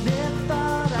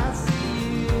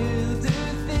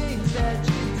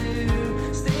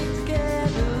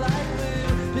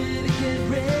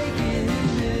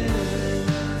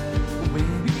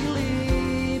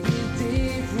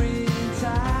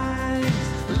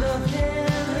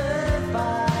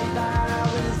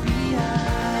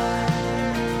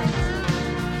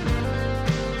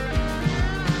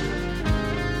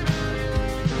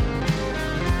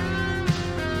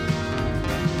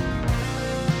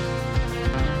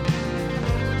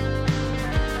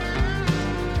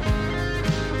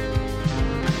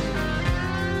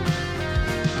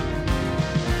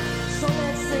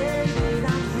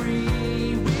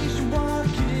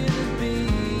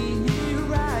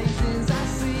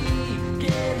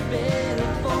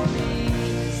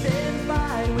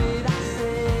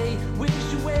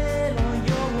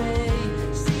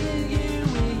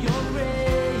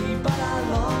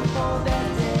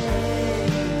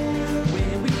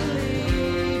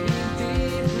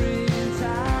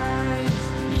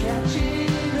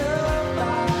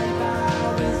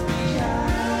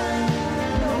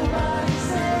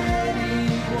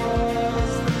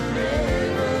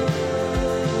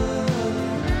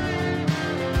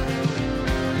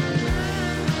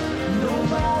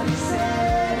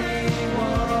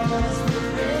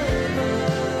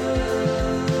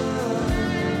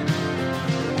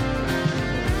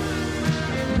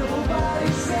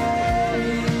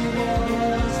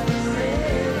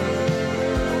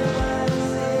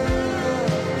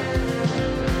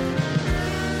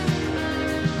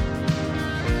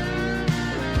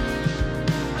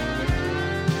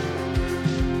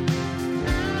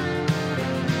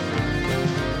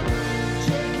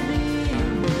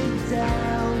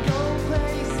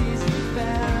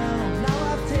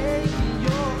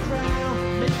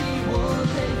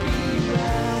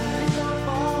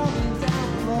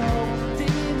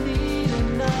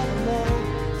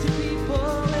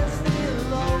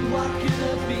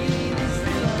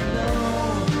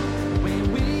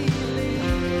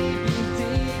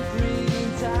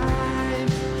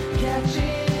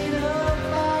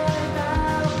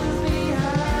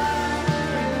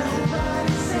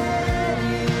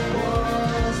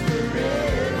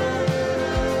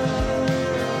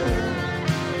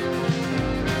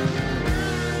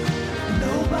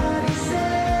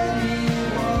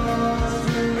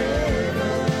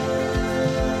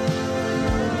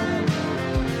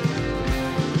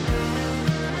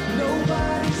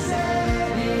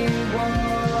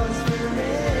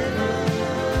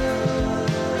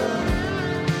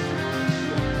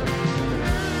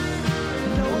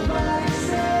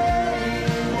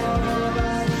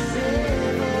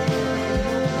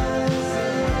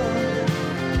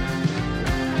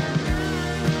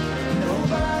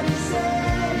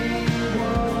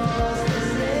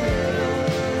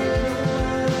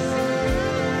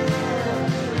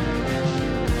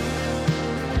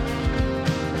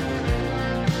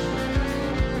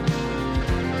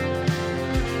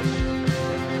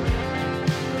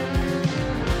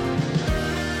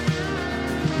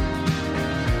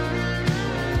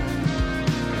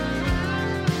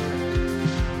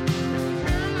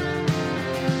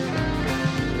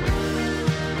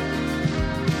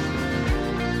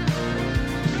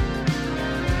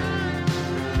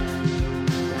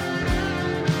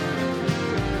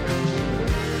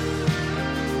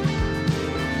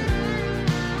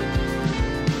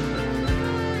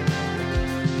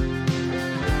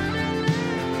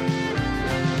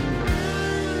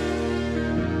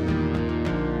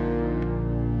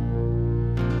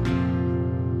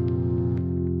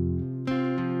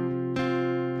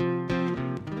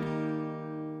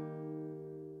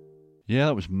 Yeah,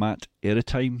 that was Matt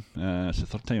Airtime. It's the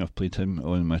third time I've played him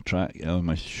on my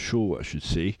show, I should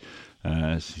say.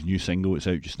 It's his new single. It's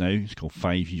out just now. It's called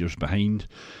 5 Years Behind.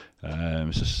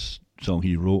 It's a song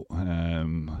he wrote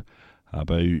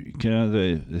about kind of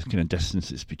the kind of distance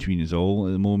that's between us all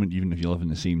at the moment, even if you live in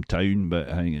the same town. But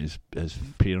I think his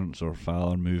parents or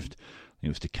father moved, I think it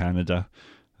was to Canada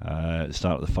at the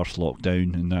start of the first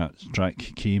lockdown, and that track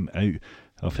came out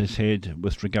of his head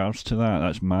with regards to that.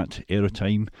 That's Matt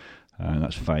Airtime, and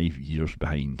that's 5 Years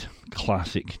Behind.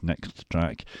 Classic next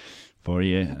track for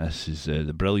you. This is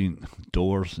the brilliant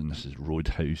Doors, and this is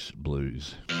Roadhouse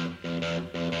Blues.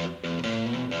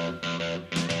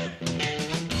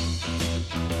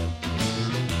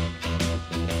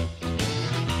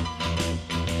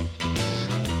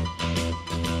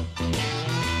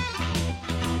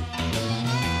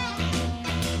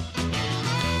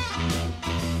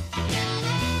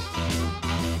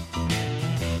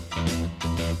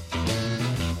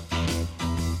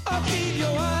 Keep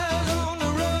your eyes on the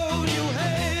road, you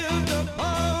have to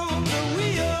pound the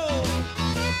wheel.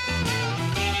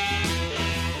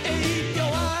 Keep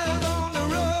your eyes on the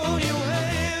road, you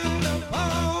have to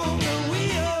pound the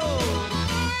wheel.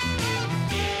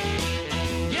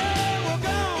 Yeah, we're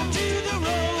going to the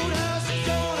roadhouse, it's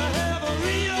gonna have a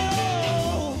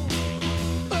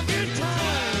good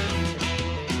time.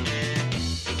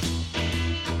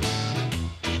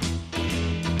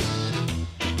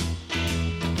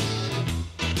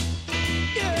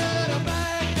 Yeah, the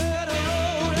back of the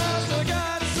roadhouse, I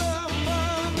got some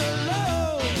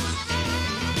bungalows.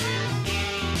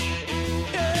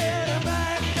 Yeah, the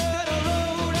back of the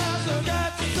roadhouse, I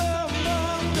got some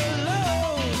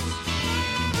bungalows.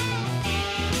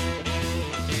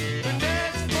 And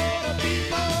that's for the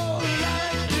people who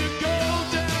like to go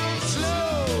down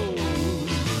slow.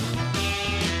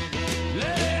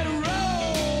 Let it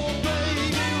roll,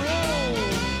 baby, roll.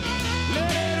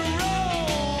 Let it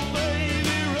roll,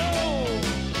 baby, roll.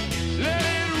 Let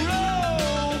it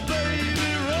roll, baby,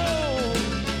 roll.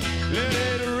 Let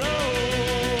it roll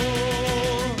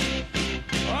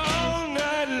all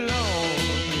night long.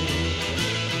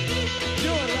 Do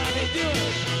it, Ronnie, do it.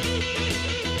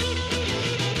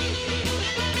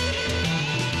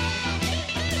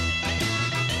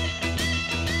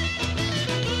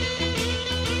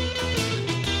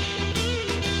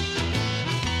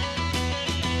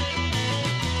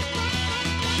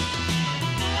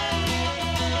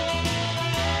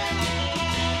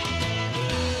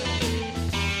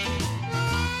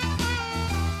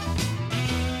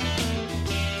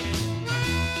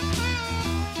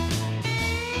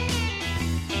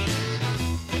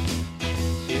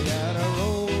 You gotta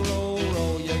roll, roll,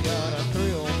 roll. You gotta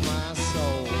thrill my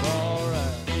soul. All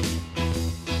right.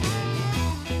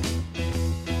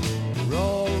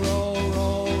 Roll, roll,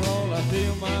 roll, roll. I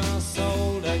feel my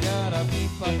soul. I gotta be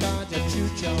patata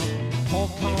chucha.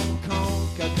 Hong Kong, Kong,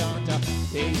 kadanta.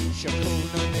 Asia,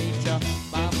 kuna nature.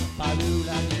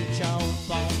 Bapalula, nicha.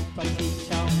 Bapa,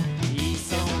 nicha.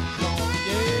 East Hong Kong.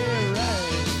 Yeah, right.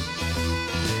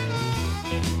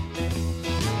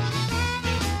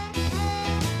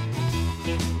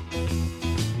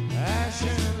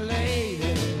 Ashen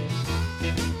lady,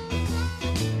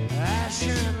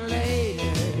 ashen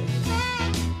lady,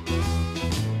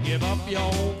 give up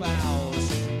your vows,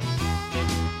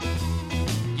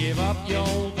 give up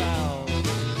your vows.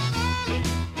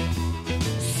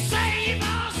 Save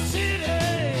our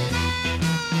city,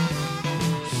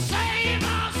 save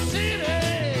our city,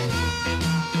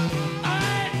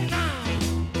 right now.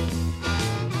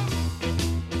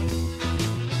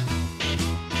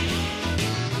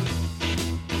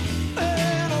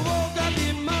 And I woke up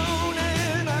this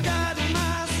morning, I got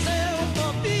myself a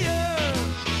beer.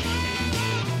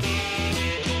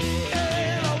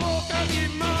 And I woke up this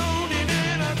morning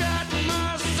and I got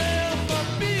myself a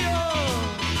beer.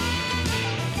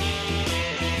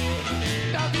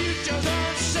 The future's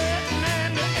uncertain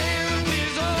and the end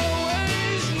is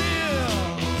always near.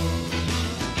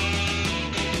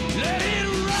 Let it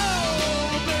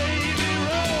roll, baby,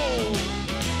 roll.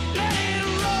 Let it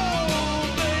roll,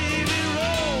 baby,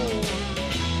 roll.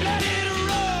 Let it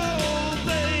roll,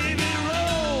 baby,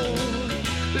 roll.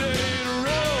 Let it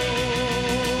roll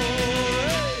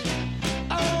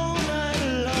all night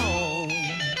long.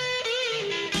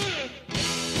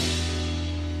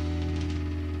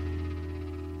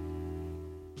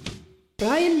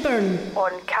 Brian Byrne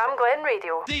on Cam Glen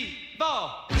Radio.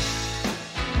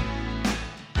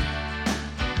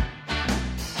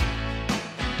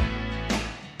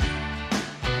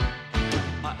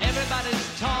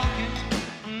 Everybody's talking,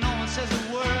 no one says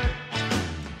a word.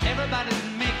 Everybody's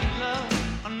making love,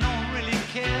 no one really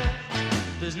cares.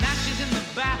 The There's matches in the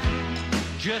bathroom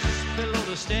just below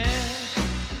the stairs.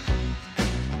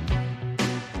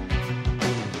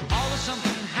 Always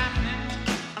something happening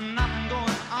and nothing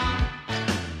going on.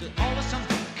 There's always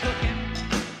something cooking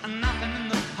and nothing in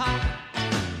the pot.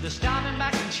 They're starving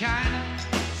back in China,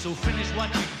 so finish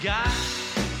what you got.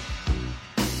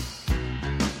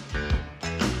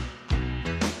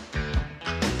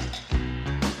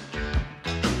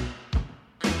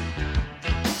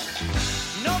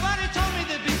 Nobody told me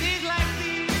there'd be days like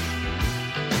these.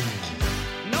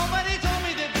 Nobody told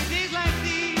me there'd be days like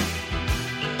these.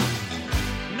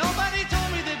 Nobody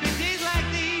told me there'd be days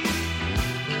like these.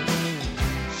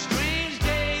 Strange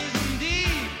days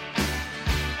indeed.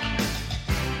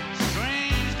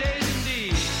 Strange days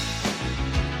indeed.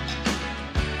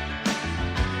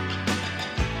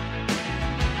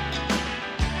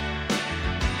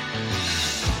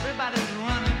 Everybody's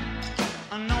running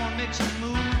and no one makes a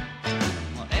move.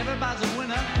 Well, everybody's a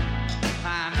winner,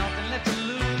 and nothing left to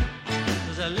lose.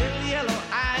 There's a little yellow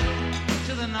idol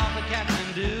to the north of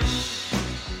Kathmandu.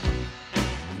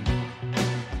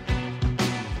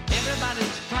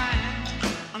 Everybody's flying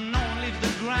and no one leaves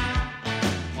the ground.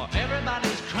 Well,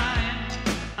 everybody's crying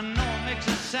and no one makes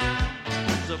a sound.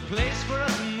 There's a place for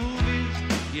us in movies,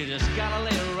 you just gotta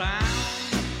lay around.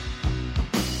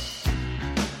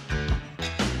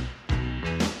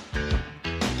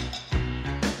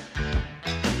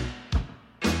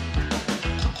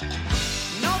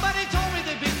 Nobody told me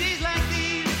there'd be days like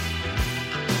these.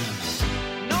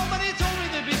 Nobody told me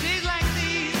there'd be days like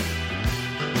these.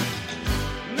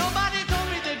 Nobody told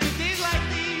me there'd be days like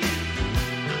these.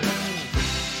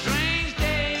 Strange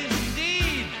days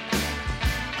indeed.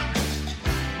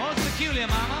 Most peculiar,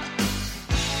 mama.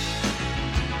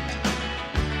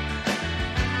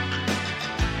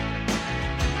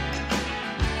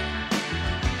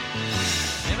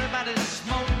 Everybody's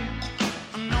smoking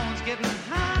and no one's getting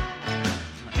high.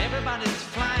 Everybody's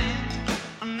flying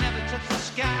and never touch the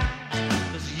sky.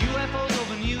 There's UFOs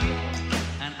over New York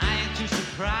and I ain't too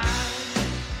surprised.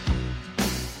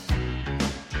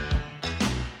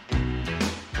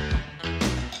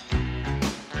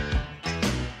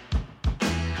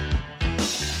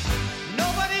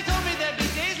 Nobody told me there'd be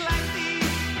days like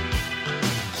these.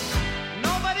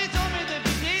 Nobody told me there'd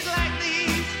be days like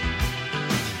these.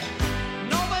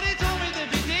 Nobody told me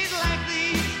there'd be days like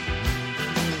these.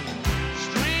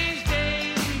 Strange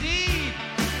days indeed.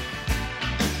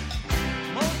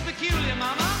 Most peculiar,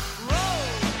 mama. Roll.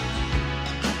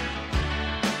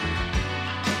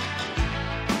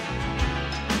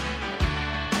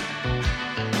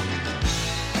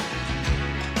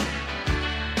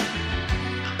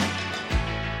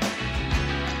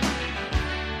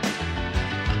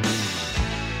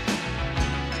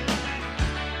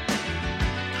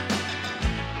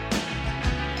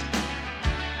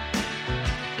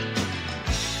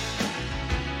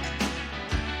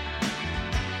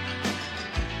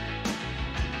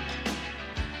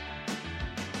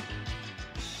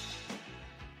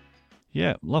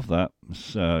 Yeah, love that.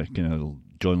 It's kind of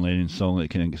John Lennon song that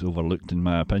kind of gets overlooked in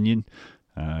my opinion.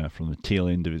 From the tail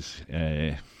end of his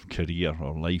career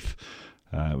or life,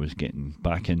 was getting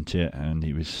back into it, and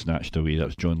he was snatched away. That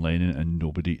was John Lennon, and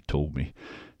nobody told me.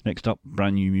 Next up,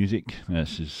 brand new music.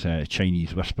 This is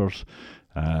Chinese Whispers.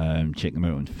 Check them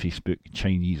out on Facebook,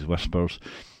 Chinese Whispers.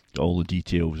 Got all the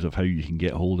details of how you can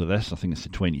get hold of this. I think it's the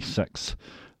 26th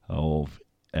of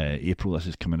April this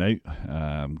is coming out.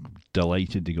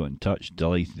 Delighted they got in touch,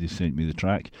 delighted they sent me the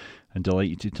track, and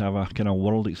delighted to have a kind of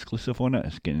world exclusive on it.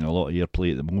 It's getting a lot of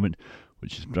airplay at the moment,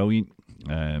 which is brilliant.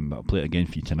 But I'll play it again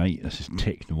for you tonight. This is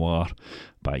Tech Noir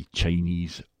by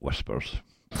Chinese Whispers.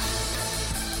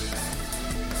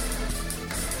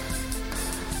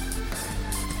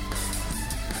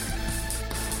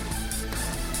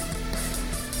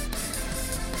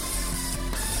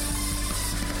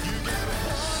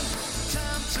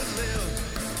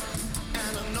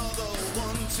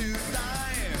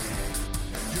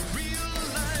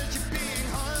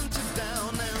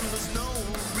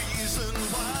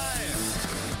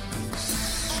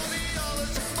 All the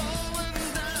others are falling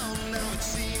down. Now it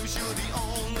seems you're the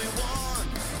only one.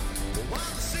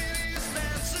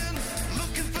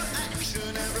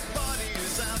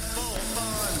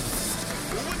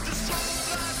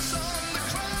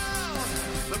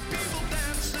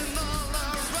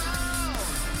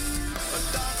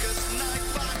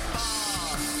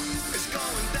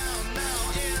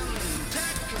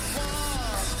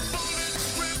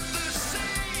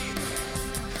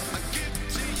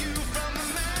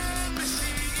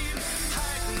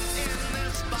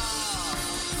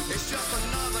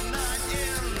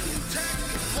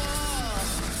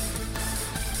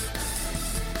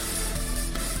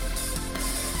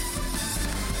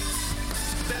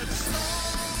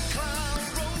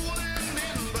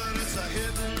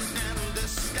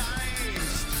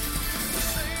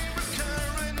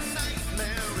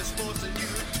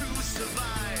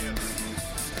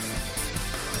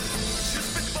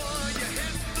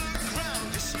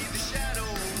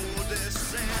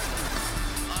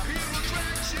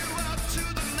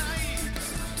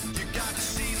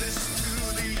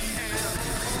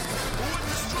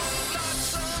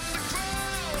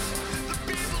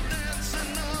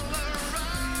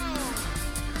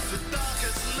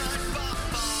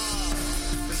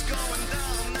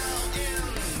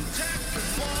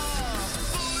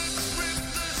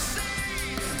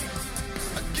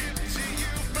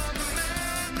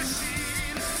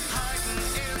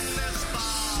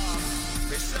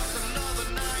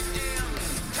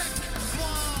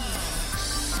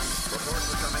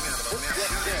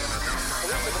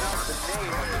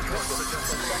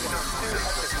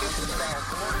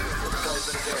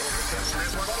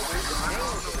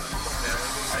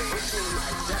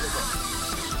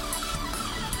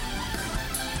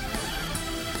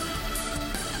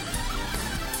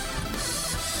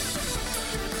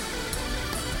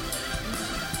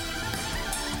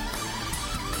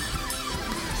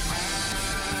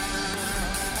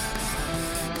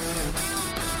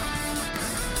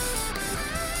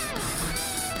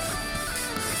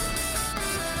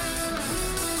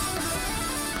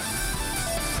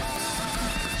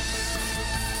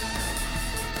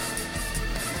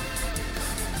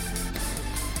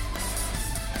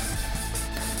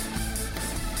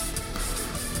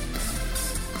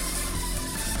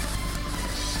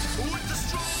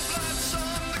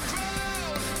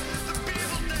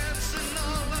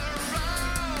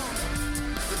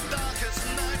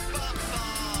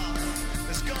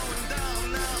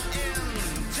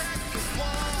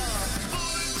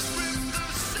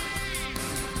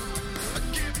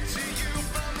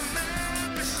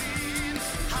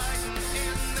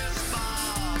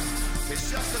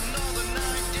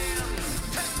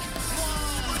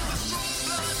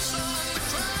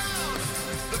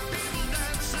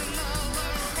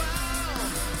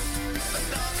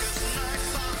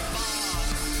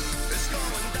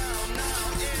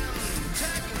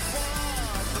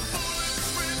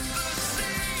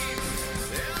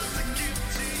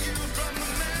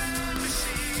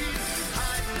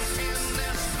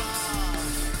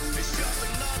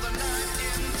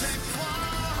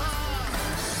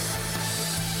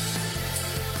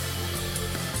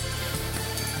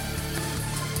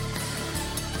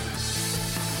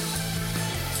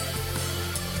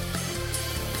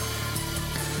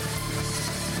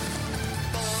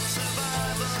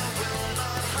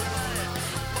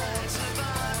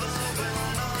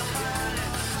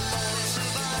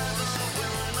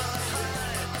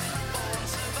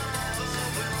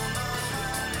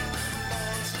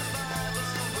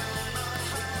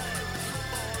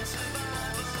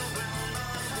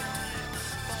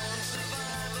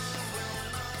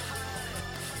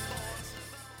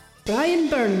 Brian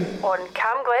Byrne on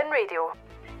Cam Glen Radio.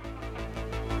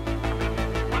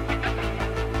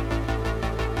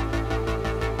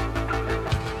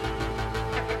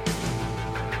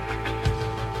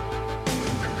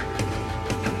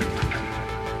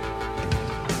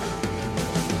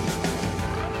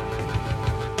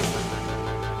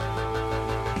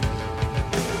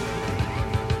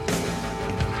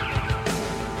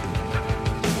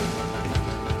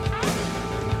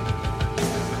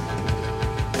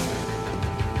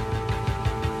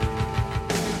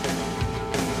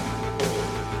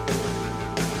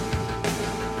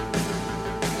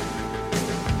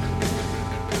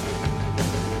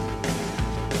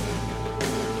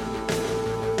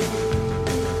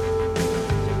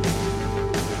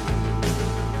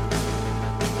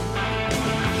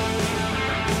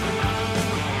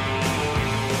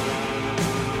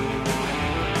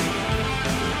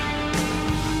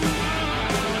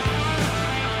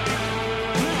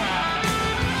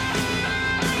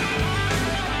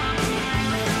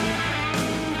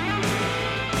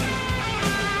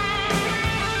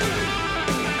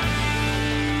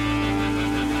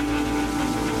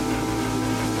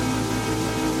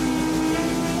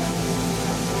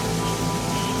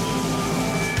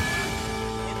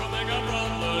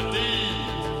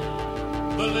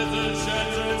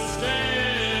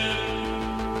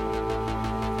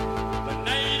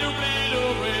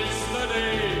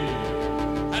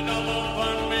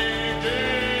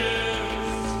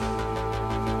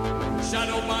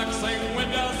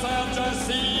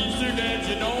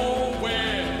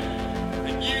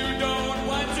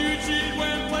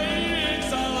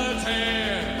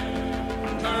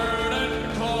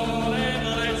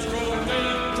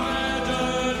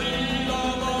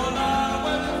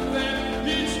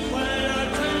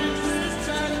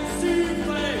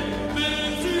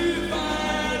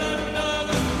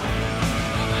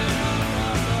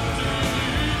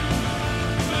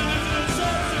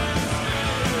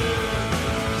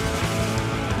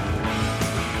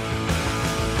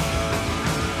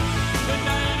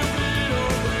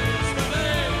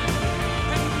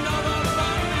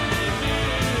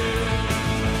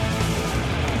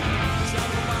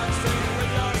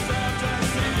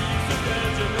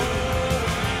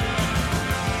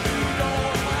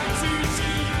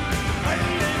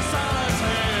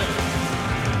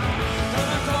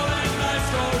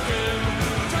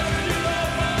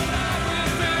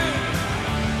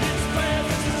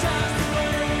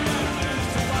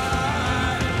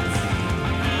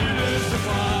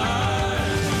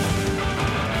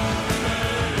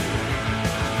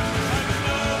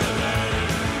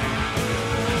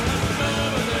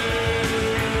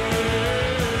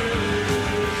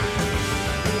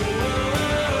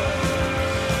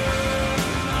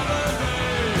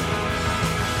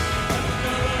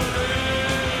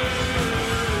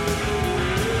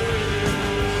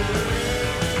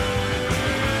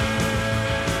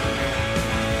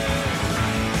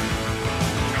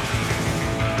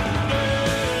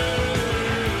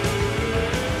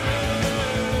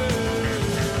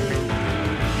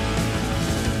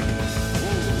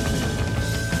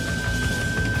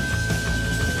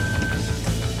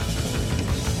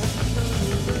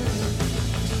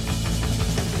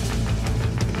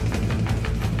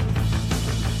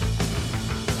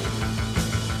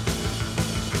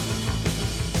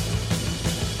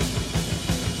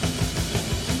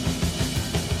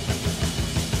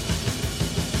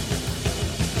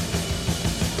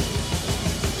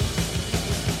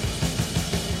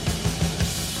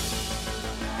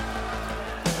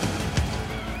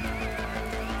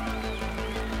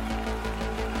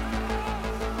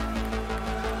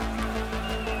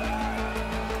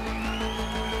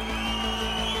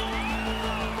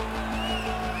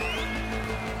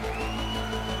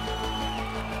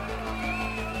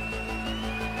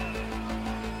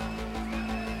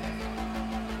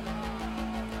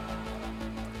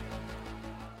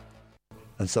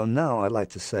 And so now I like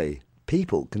to say,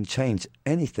 people can change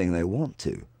anything they want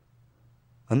to.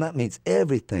 And that means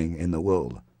everything in the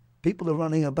world. People are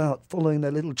running about following their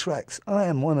little tracks. I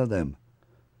am one of them.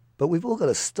 But we've all got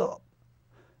to stop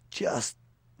just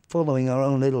following our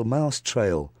own little mouse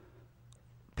trail.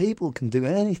 People can do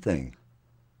anything.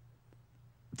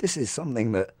 This is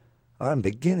something that I'm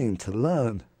beginning to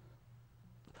learn.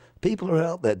 People are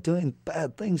out there doing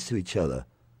bad things to each other.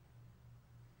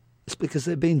 It's because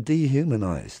they're being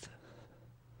dehumanized.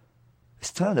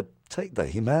 It's time to take the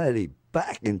humanity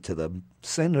back into the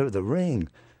center of the ring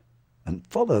and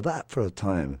follow that for a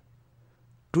time.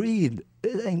 Greed,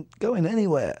 it ain't going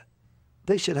anywhere.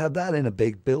 They should have that in a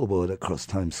big billboard across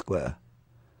Times Square.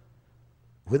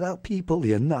 Without people,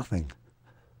 you're nothing.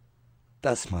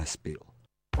 That's my spiel.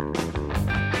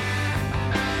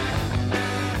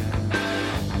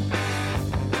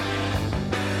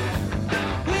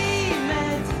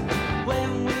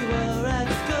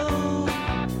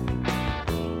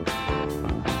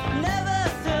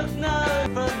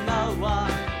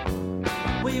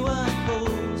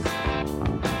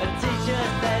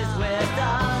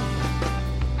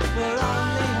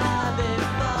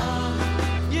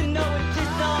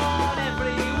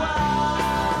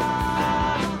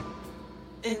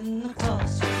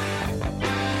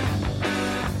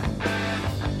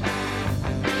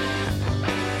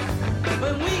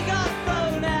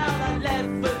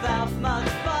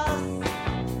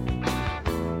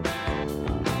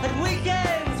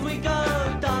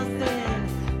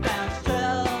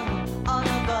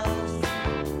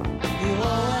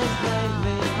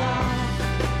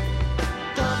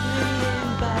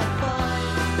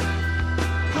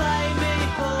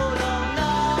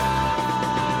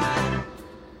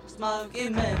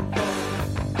 Smoking menthol.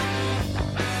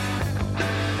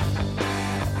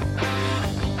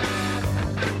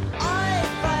 I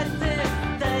practice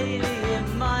daily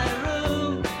in my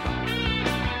room.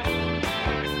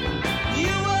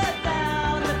 You were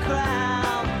down the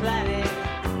crowd planning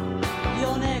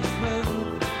your next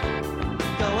move.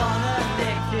 Go on a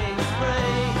licking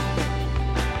spree.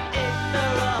 It's the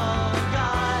wrong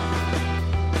guy.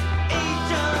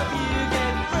 Each of you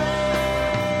get free.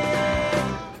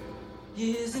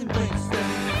 Years in Brixton.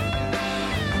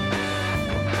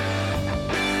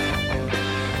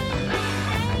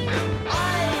 I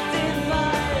did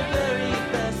my very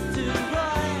best to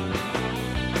write.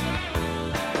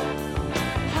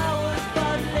 Howard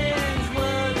Budlin's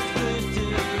words screws to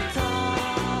guitar.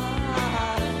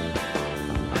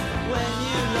 When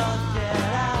you lost it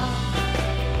out,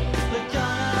 the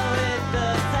gunner hit the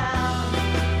town.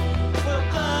 We're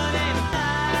burning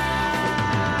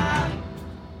down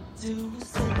to a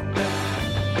cinder.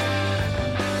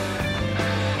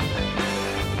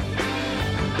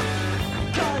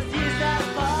 Cause you got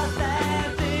fast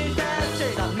and things have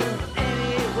changed. I'll move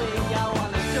any way I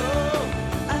wanna go.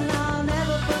 And I'll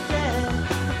never forget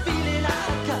the feeling I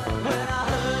got when I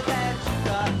heard that you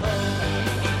got home.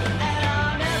 And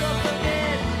I'll never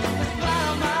forget the smile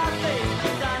on my face,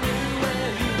 'cause I knew where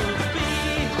you would be.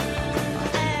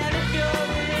 And if you're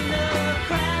in the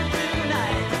crowd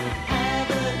tonight, have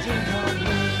a drink on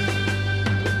me.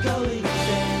 Go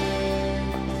easy.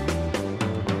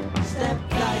 Step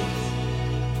light.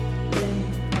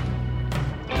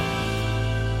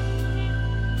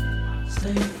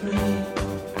 Stay free.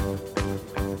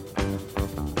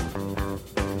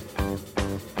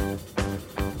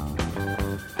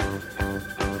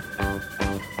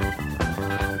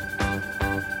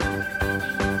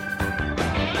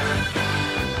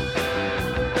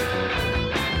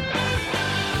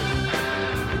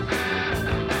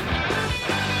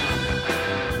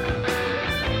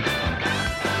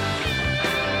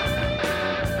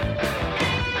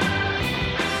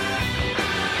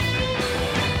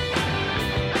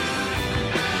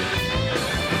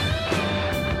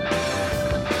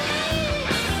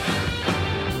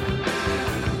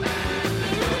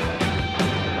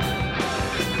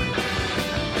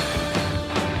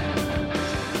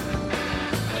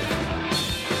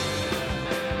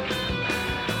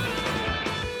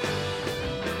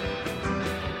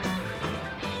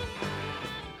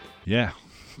 Yeah,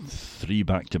 3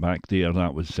 back to back there.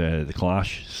 That was The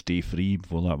Clash, Stay Free.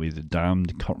 Before that, with The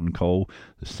Damned, Curtain Call,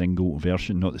 the single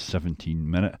version, not the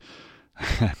 17-minute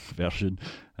version.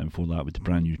 And before that, with the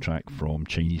brand new track from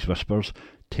Chinese Whispers,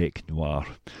 Tech Noir.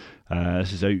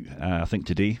 This is out, I think,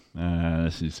 today.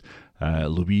 This is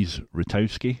Louise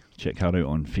Rutowski. Check her out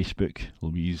on Facebook.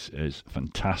 Louise is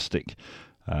fantastic.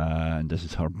 And this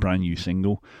is her brand new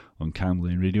single on Cam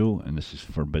Glen Radio. And this is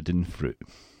Forbidden Fruit.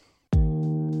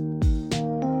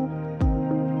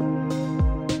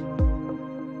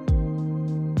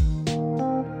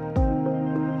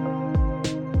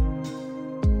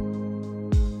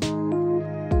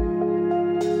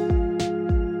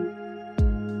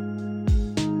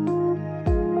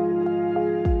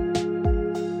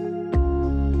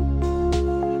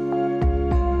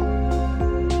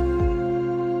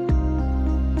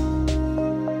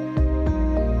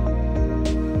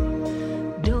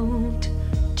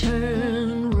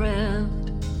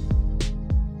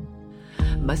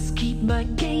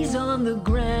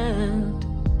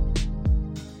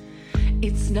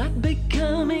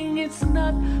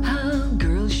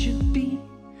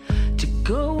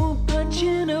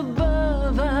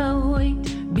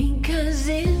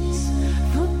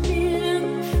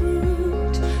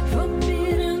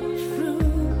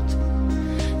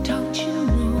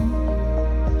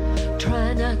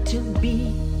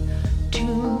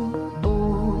 too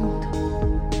bold,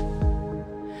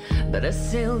 but I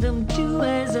seldom do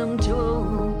as I'm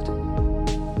told.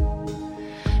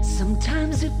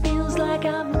 Sometimes it feels like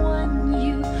I've won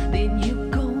you, then you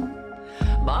go.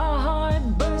 My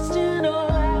heart bursting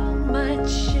all out my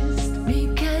chest,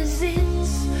 because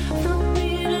it's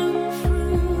forbidden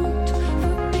fruit,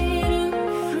 forbidden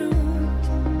fruit.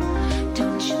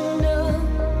 Don't you know,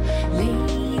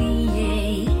 lady,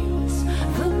 it's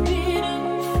forbidden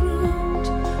fruit,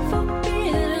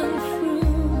 forbidden fruit.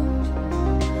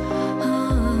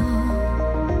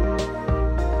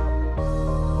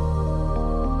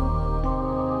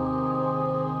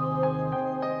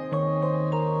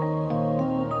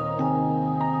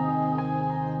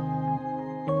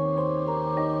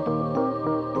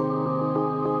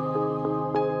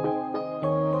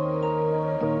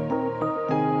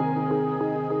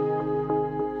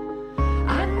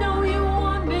 I know you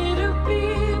want me to be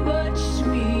much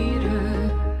sweeter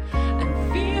and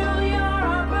feel your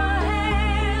upper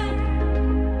hand.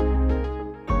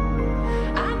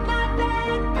 I'm not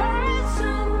that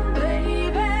person,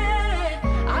 baby.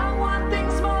 I want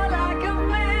things more like a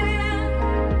man.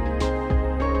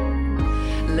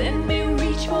 Let me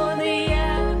reach for the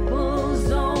apples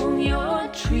on your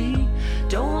tree.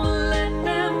 Don't let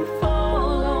them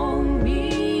fall on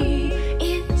me.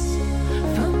 It's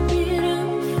forbidden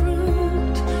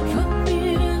fruit,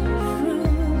 forbidden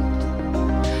fruit.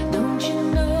 Don't you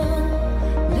know,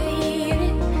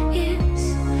 lady, it's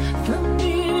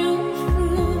forbidden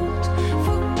fruit,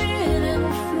 forbidden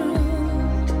fruit.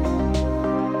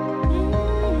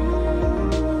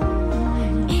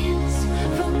 It's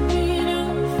forbidden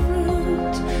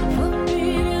fruit,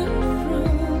 forbidden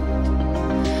fruit.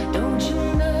 Don't you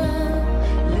know,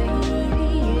 lady,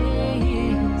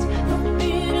 it's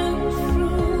forbidden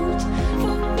fruit,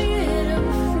 forbidden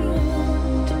fruit.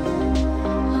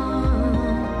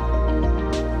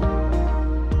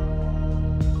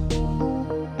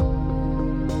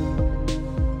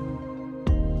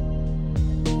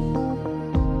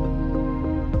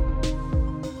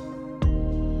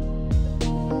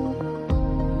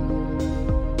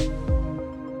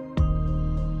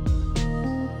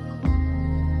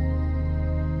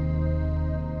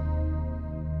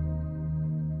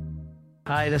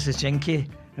 Hi, this is Jinky.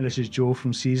 And this is Joe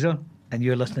from Caesar. And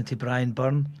you're listening to Brian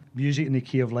Byrne. Music in the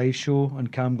Key of Life show on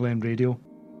Cam Glen Radio.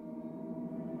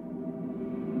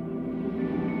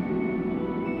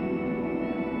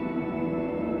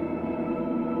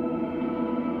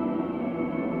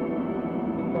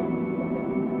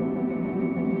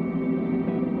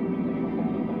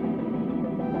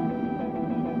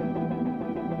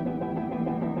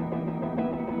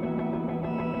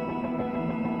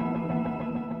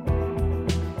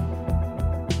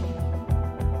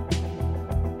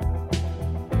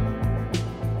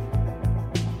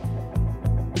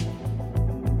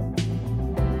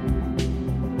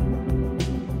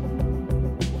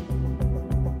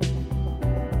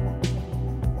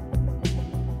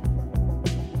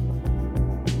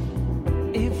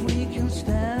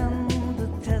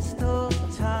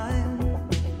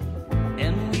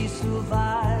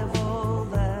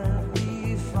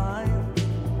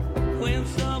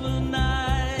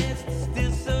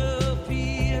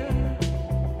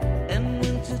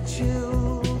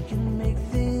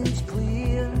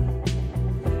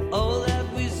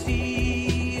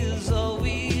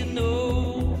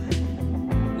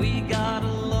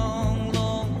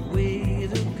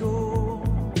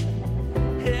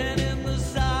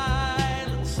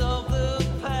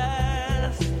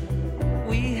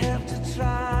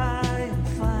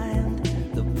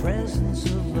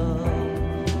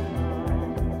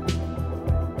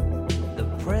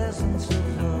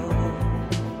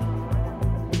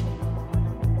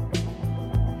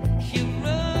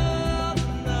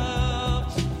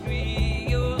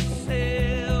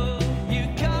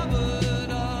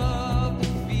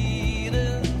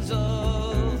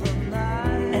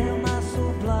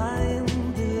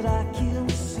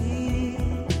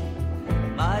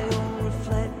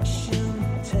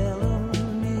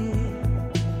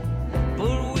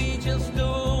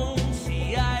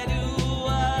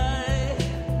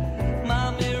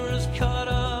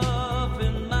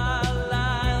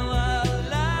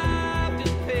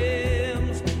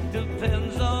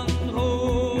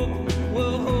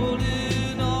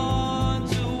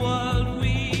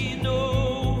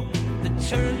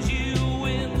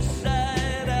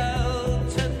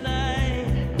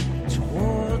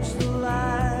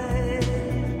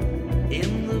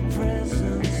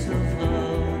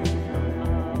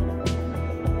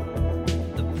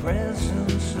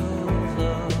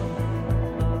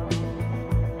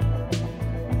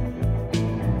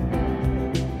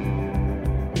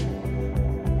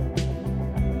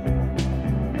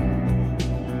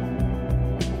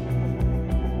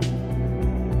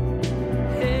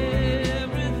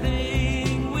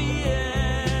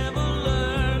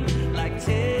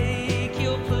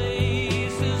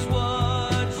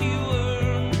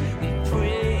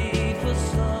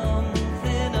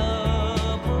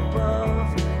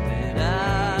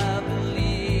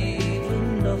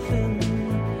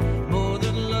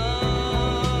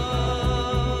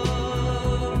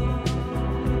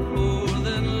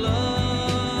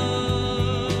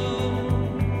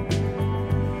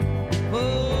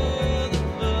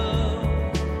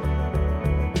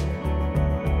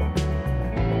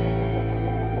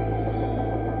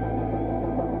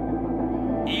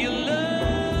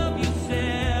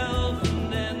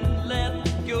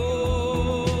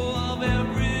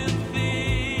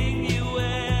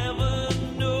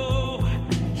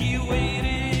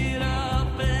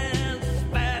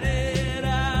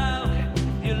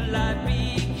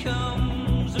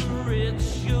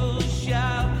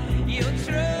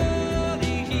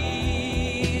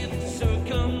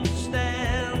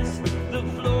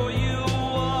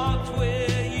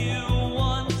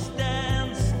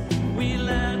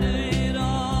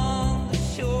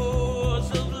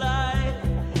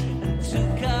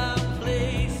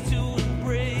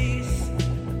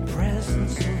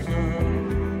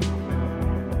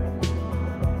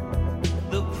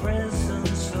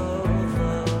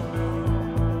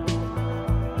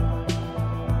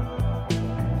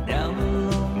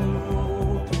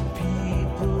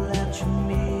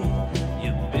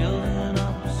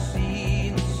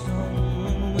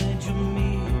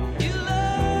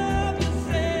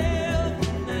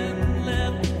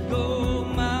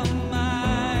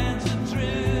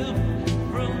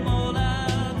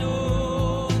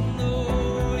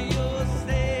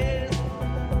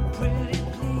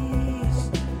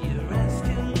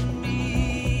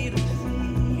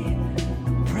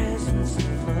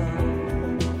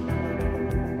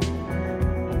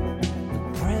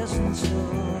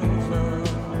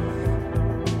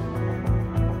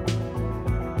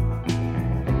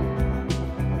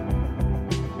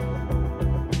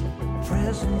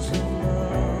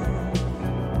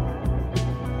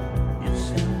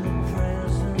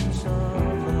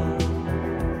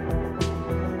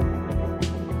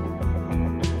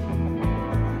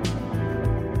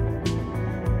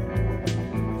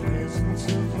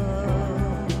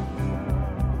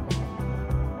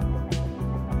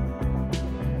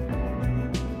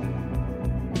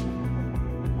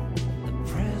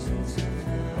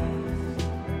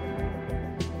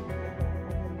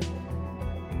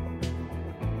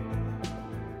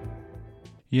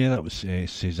 Yeah, that was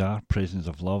César, Presence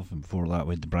of Love, and before that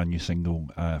we had the brand new single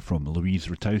from Louise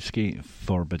Rutowski,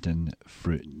 Forbidden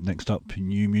Fruit. Next up,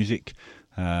 new music.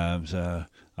 It was an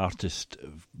artist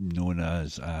known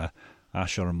as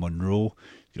Asher Monroe.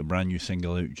 He's got a brand new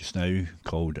single out just now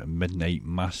called Midnight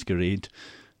Masquerade.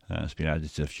 It's been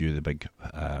added to a few of the big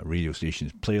radio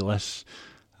stations' playlists.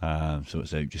 So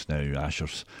it's out just now.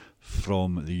 Asher's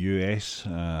from the US.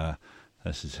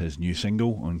 This is his new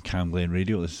single on Cam Glen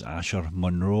Radio. This is Asher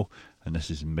Monroe, and this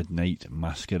is Midnight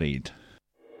Masquerade.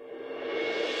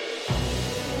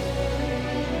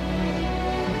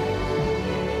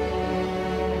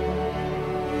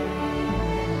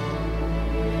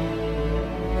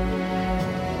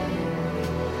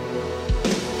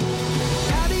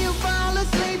 How do you fall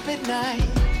asleep at night?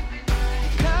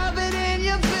 Covered in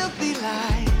your filthy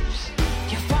lies.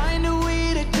 You find a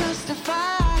way to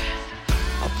justify.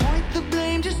 Point the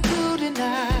blame just to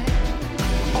deny.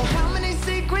 Oh, how many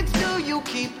secrets do you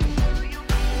keep?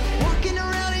 What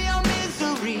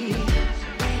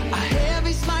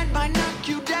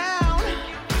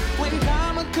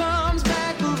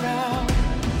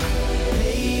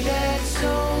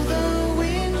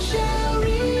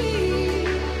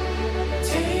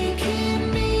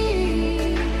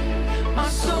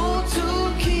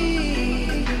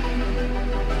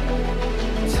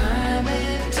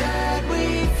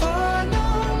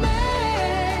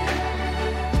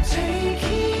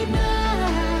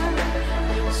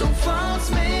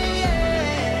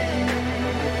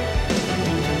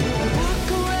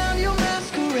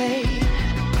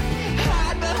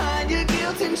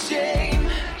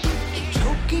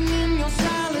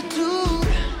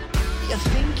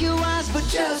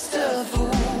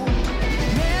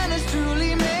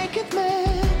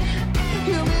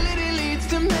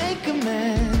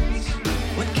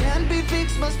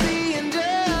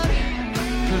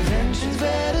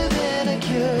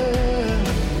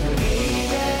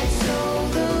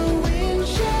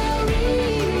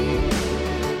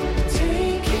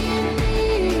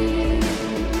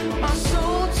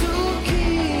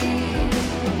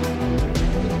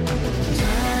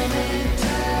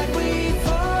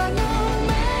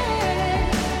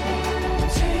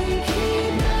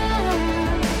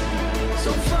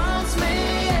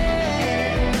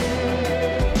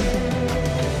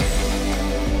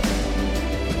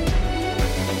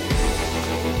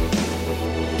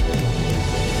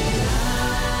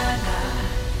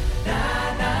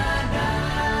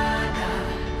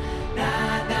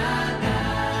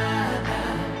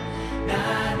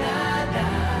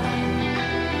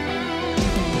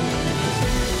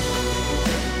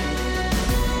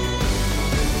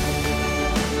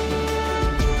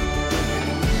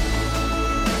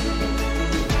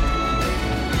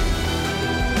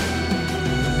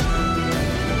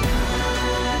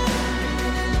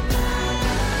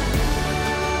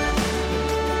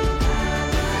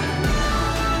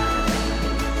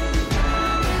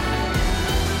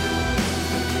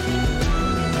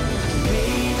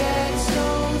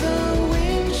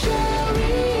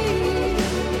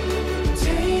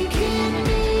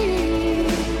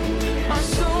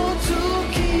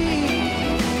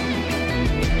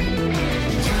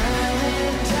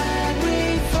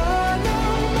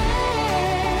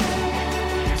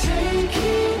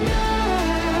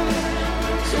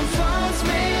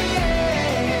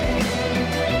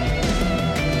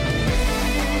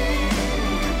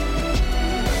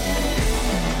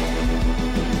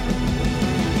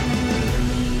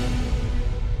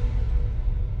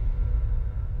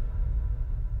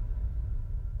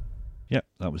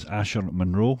That was Asher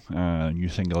Monroe, new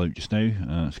single out just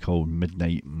now. It's called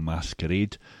Midnight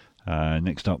Masquerade.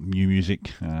 Next up, new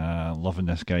music. Loving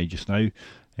this guy just now.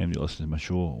 Anybody listening to my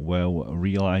show will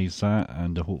realise that,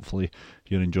 and hopefully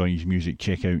you're enjoying his music.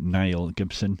 Check out Niall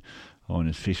Gibson on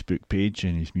his Facebook page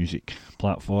and his music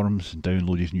platforms, and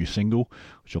download his new single,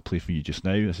 which I'll play for you just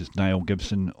now. This is Niall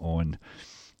Gibson on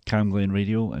Camglen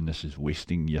Radio, and this is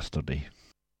Wasting Yesterday.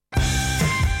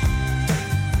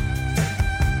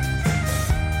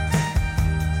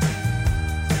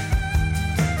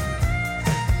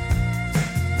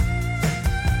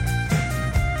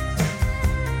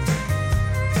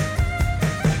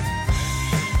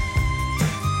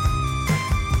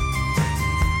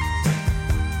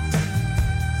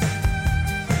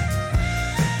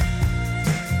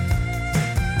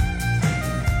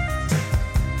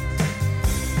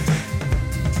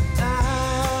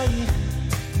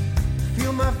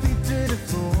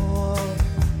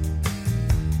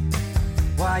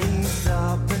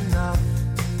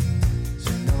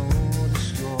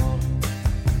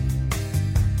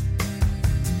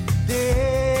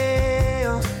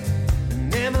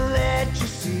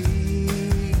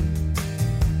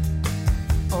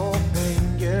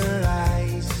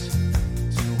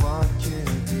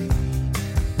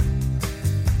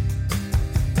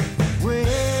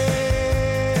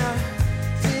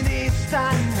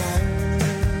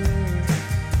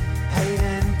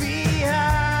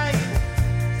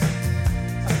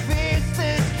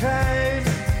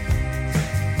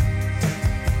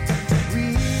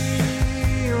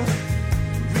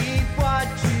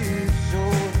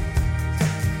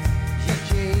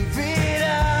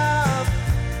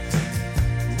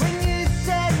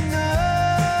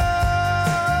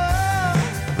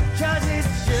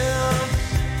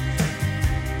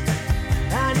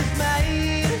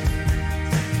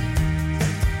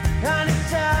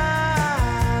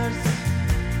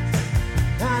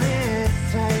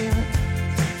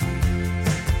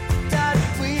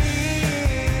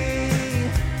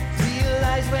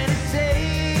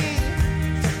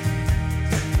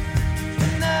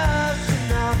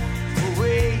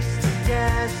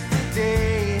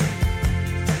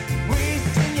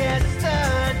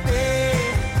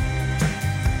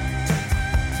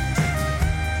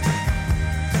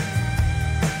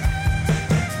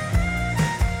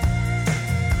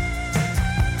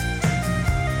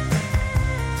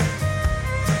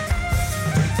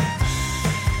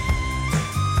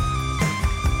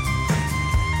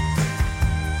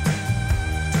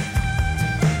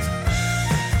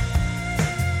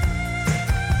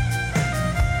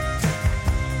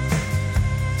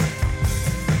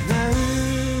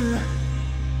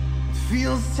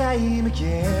 Time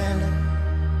again,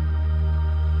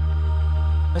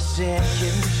 a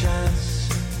second chance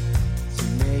to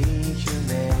make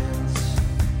amends.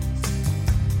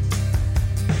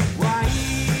 Why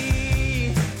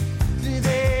do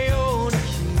they own a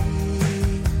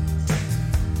key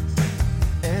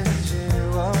into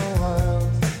a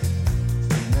world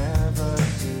you never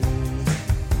see?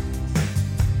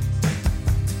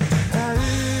 How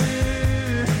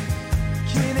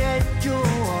can it go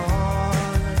on?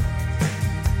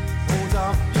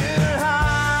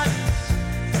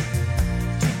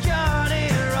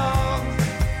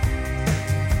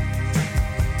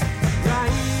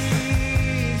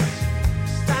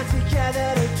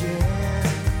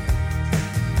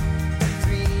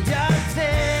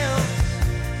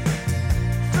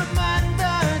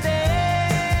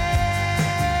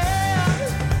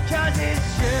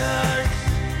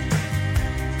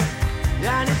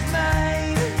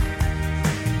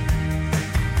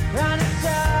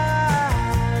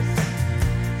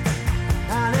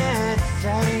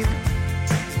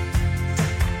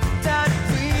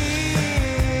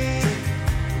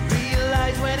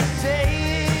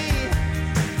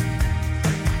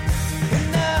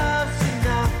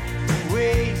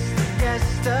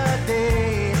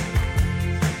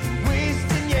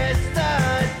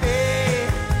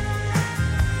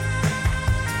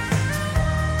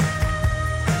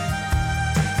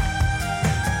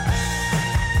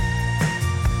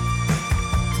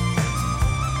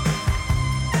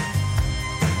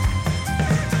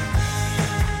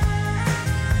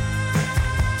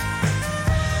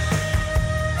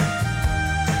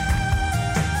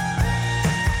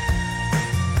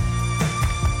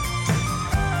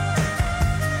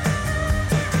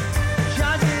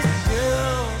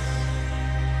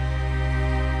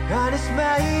 And it's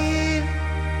mine,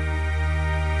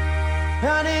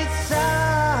 and it's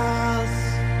ours,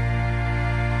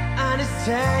 and it's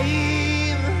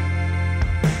time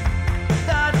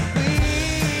that we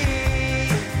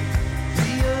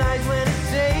realize when it's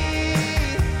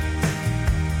safe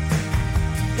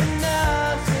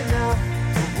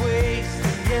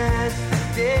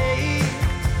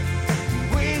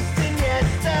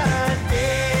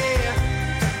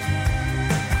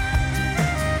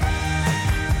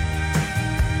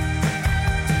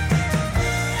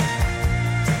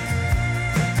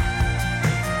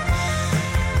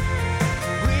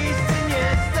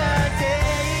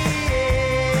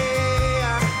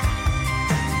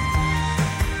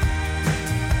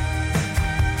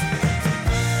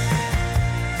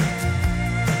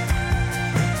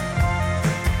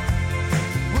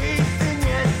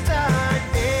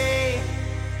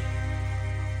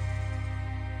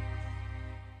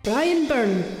Brian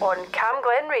Byrne on Cam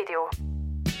Glen Radio.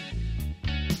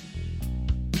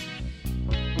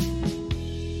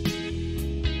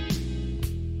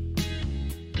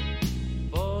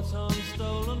 Bought on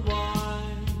stolen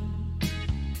wine.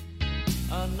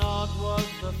 A nod was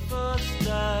the first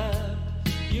step.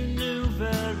 You knew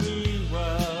very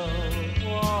well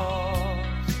what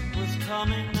was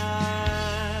coming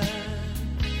next.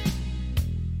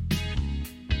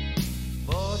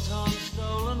 Bought on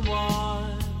stolen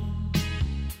wine.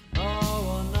 Oh,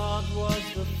 a nod was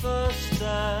the first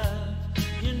step.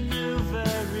 You knew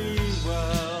very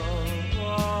well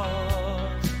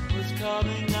what was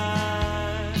coming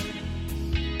next.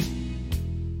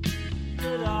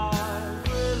 Did I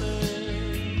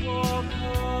really walk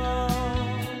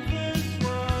home this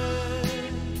way?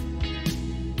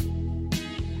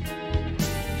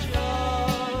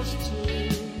 Just to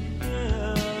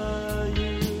hear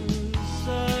you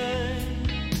say,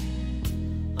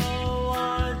 oh, I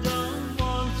don't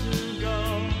want to go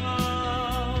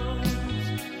out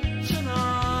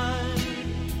tonight.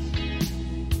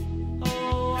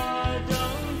 Oh, I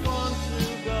don't want to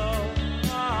go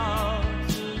out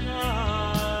tonight.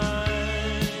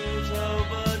 Oh,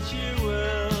 but you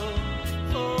will,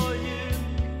 for you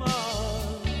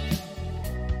must.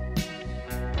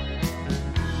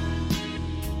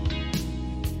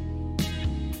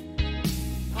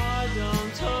 I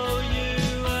don't owe you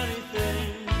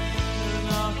anything,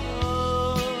 no.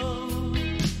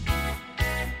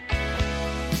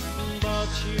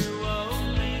 But you owe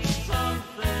me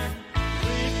something.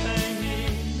 Repay me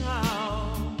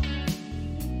now.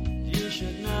 You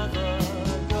should never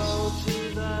go to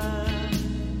them.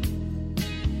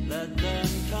 Let them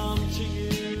come to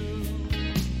you,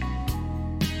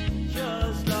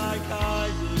 just like I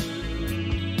do,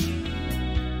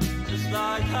 just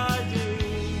like I do.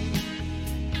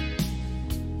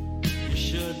 You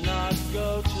should not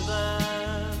go to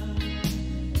them.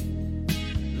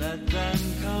 Let them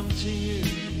come to you,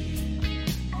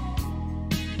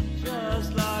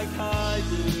 just like I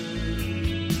do,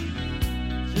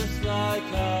 just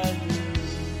like I do.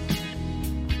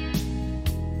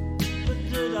 But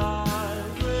did I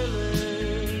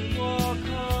really walk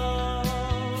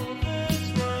home this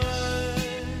way?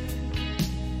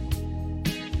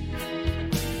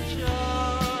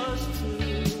 Just to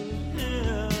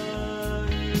hear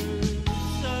you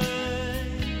say,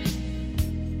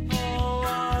 oh, I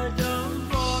don't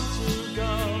want to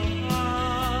go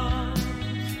out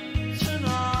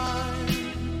tonight.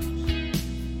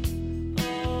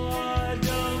 Oh, I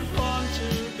don't want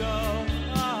to go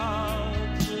out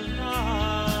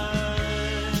tonight.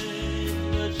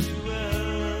 But you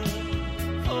will,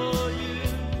 oh, you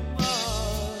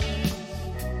must.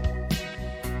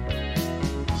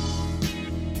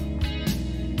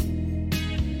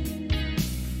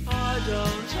 I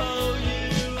don't owe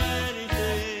you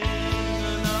anything,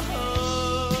 no.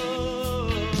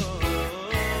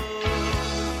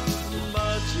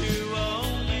 But you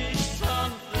owe me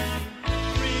something.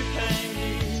 Repay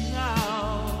me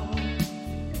now.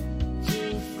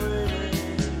 Too freely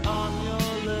on your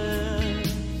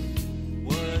lips,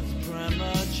 words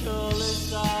prematurely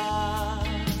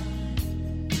sighed.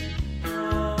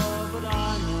 Oh, but I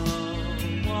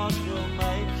know what will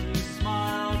make you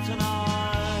smile tonight.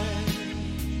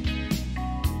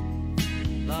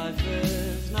 Life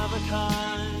is never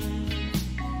kind.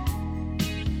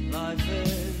 Life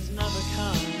is never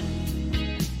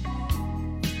kind.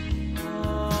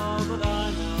 Oh, but I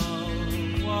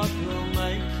know what will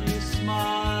make you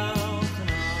smile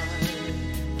tonight.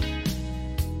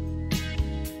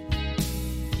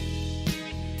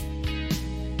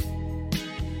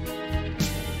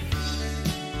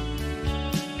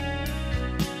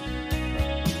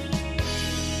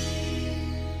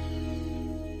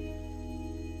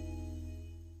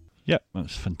 Yep,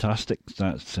 that's fantastic.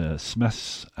 That's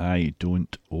Smith's I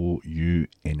Don't Owe You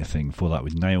Anything. For that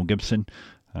was Niall Gibson,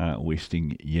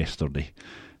 Wasting Yesterday.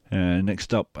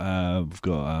 Next up, we've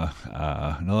got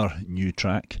another new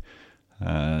track.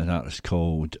 That is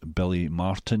called Billy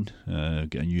Martin.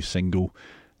 Got a new single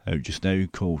out just now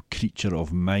called Creature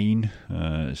of Mine.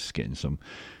 It's getting some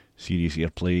serious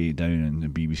airplay down in the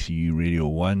BBC Radio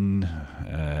 1,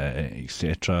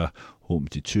 etc. Hoping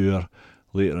to tour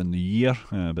later in the year,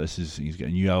 but he's got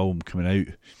a new album coming out,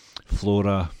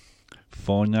 Flora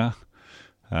Fauna,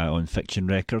 on Fiction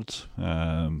Records.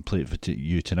 Play it for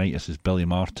you tonight. This is Billy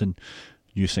Martin,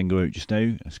 new single out just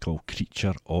now. It's called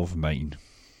Creature of Mine.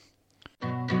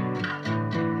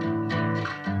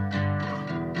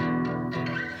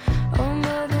 Oh,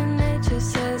 Mother Nature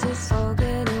says it's all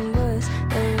getting worse.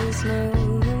 There is no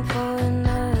room for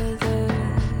another.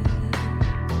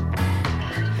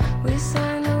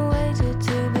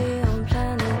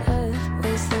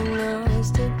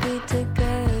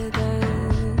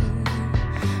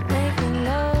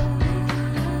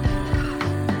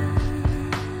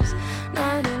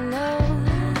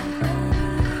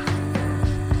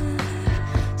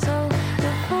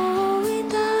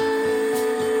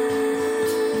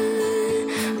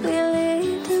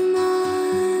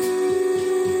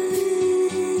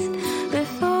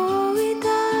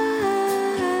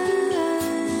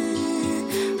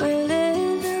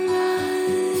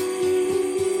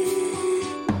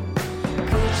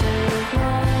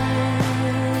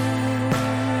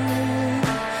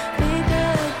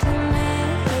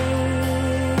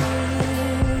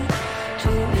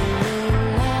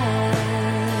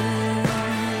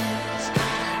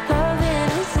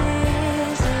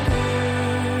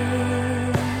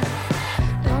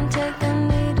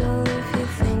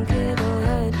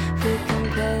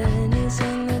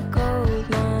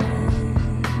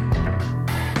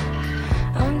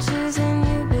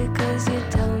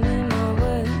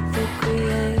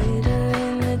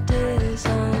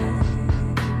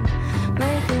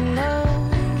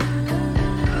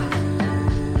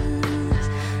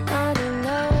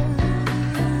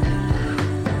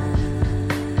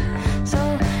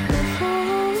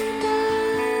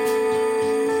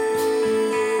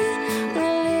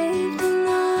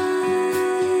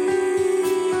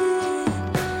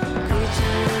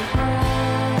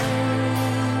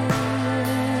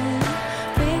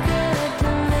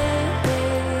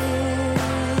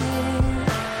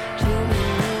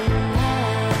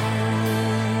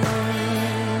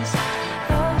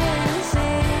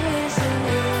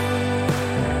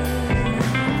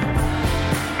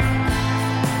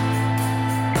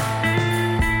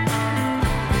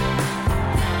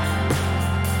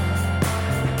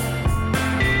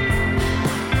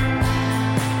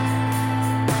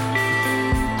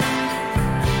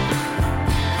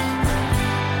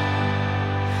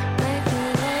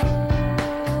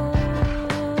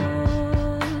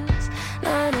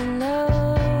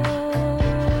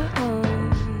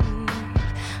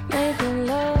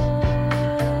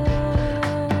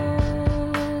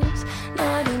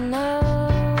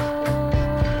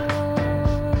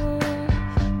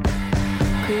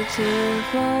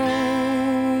 on.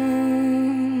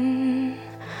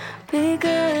 Be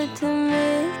good to me.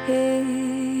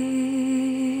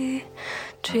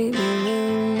 Treat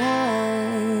me nice.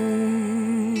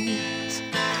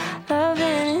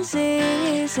 Loving is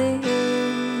easy.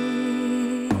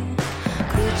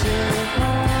 Could you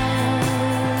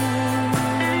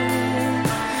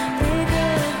be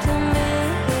good to me?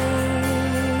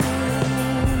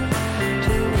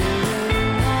 Treat me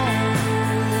nice.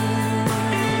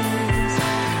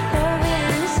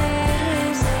 Loving is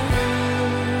easy.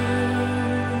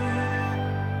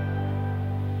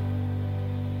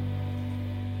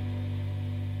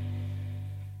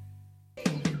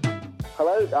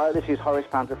 Hello, this is Horace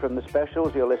Panther from The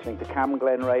Specials. You're listening to Cam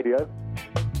Glen Radio.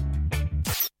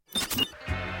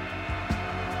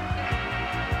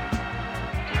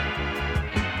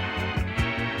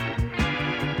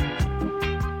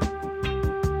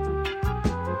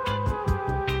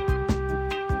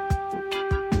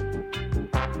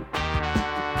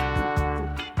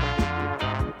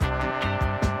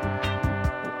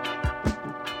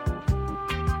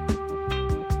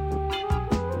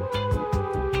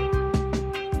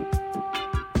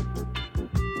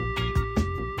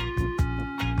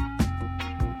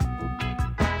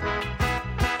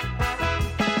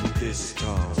 This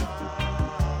storm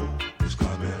is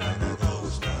coming like a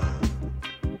ghost town.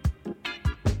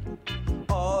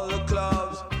 All the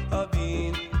clubs are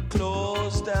being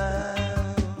closed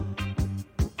down.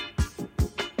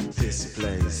 This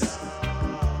place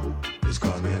is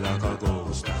coming like a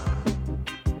ghost town.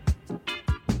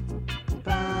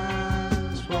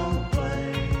 Bands won't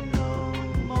play no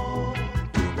more.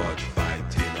 Too much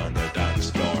fighting on the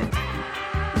dance floor.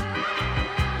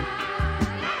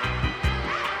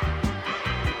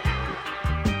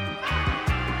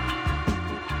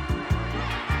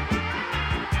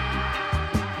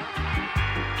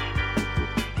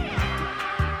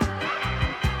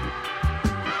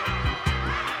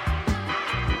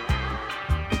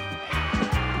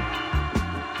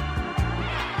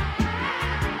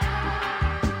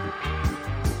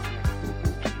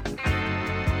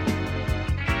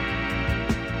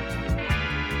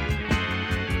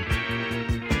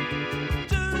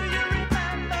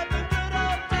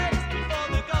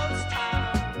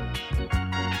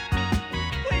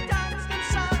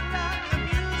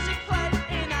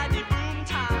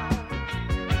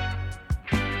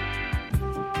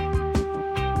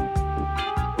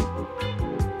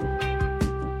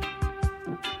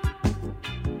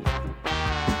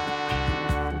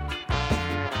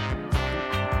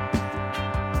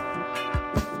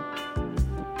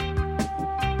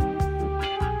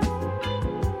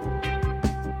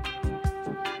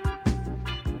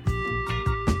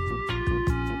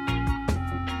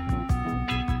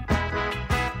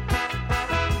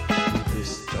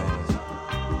 This storm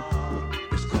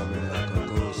is coming like a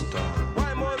ghost town.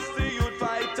 Why must the youth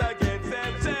fight against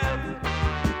themselves?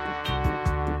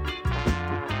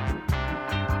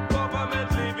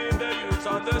 Government leaving the youth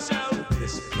on the shelf.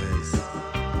 This place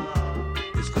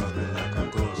is coming like a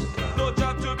ghost town. No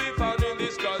job to be found in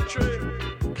this country.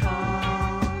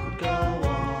 Can't go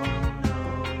on no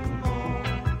more.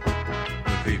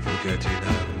 The people getting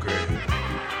angry.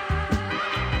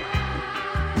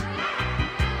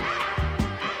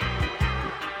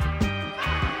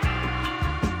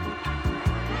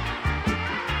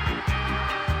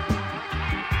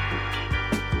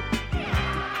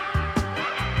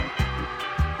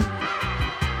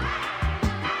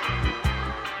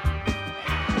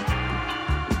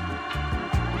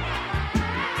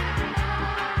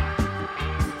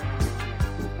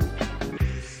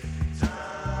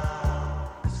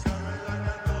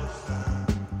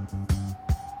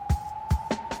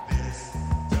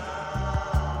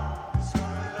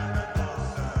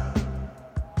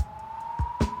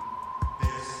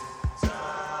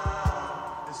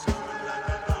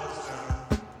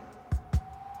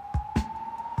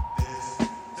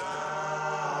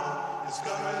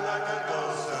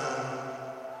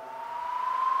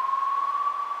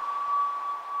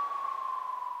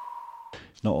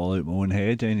 Not all out my own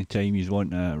head. Anytime you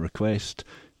want a request,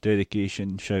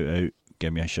 dedication, shout out,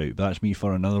 give me a shout. But that's me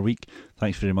for another week.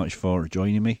 Thanks very much for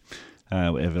joining me.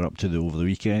 Whatever you're up to over the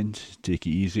weekend, take it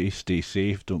easy, stay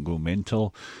safe, don't go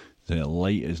mental. The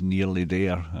light is nearly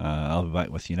there. I'll be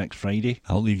back with you next Friday.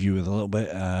 I'll leave you with a little bit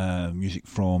of music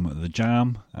from The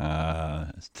Jam,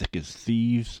 Thick as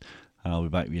Thieves. I'll be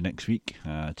back with you next week.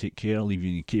 Take care. Leave you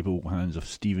in the capable hands of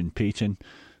Stephen Payton,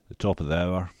 the top of the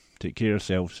hour. Take care of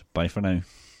yourselves. Bye for now.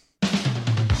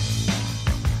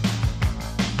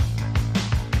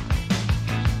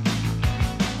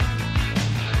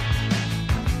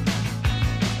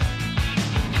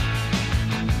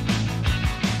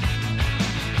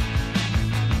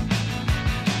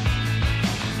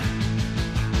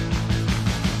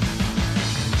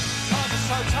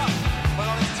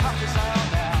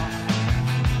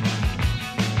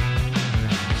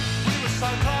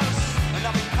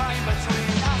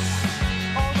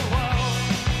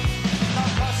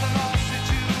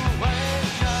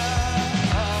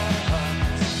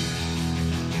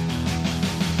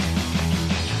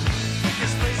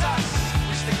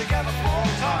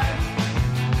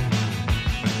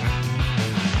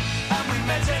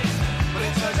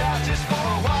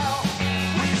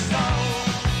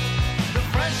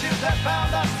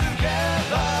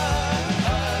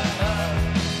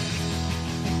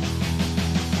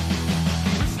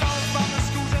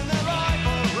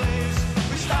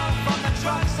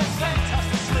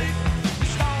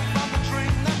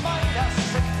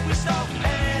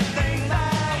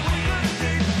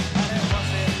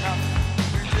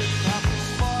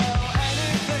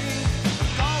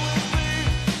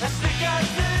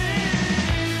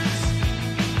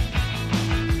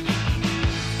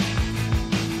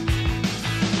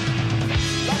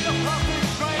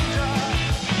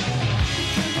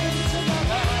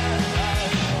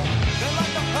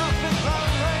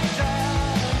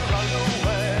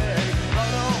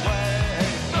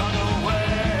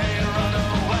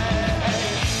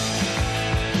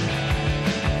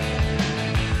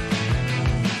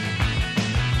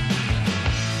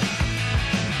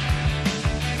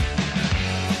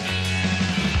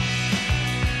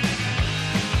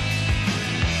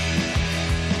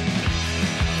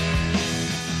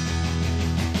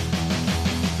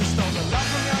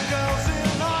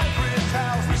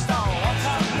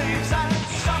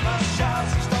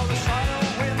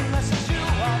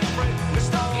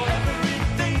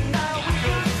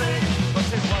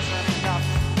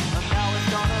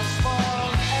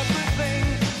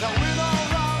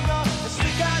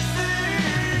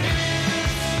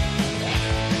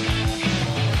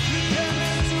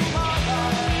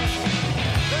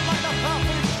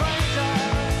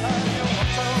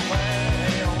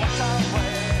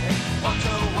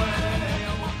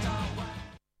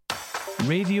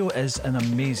 Radio is an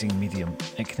amazing medium.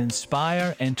 It can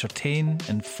inspire, entertain,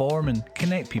 inform and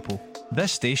connect people.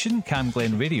 This station, Cam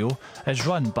Glen Radio, is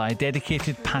run by a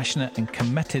dedicated, passionate and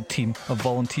committed team of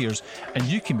volunteers, and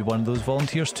you can be one of those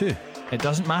volunteers too. It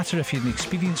doesn't matter if you're an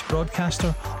experienced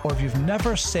broadcaster or if you've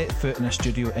never set foot in a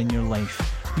studio in your life.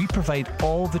 We provide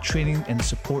all the training and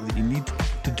support that you need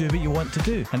to do what you want to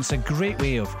do. And it's a great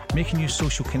way of making new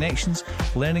social connections,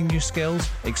 learning new skills,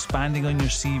 expanding on your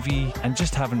CV, and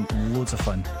just having loads of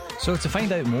fun. So to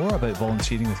find out more about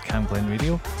volunteering with Cam Glen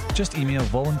Radio, just email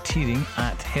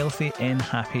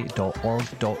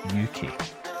volunteering@healthynhappy.org.uk.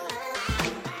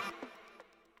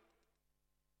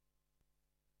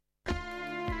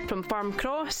 From Farm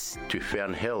Cross to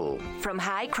Fernhill, from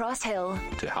High Cross Hill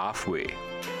to Halfway,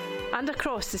 and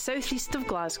across the southeast of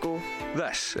Glasgow.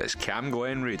 This is Cam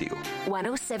Glen Radio,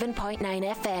 107.9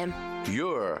 FM,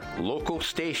 your local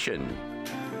station.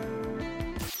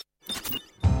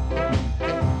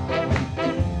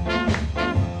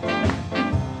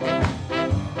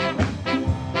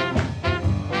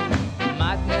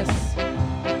 Madness,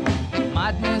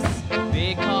 madness,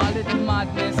 they call it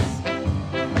madness.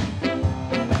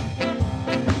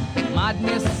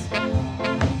 Madness,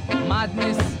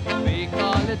 madness, we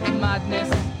call it madness.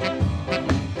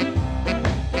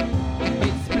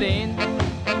 It's plain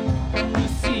to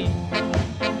see,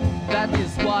 that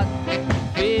is what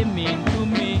they mean to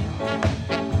me.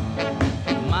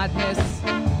 Madness,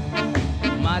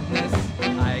 madness,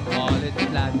 I call it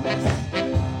gladness.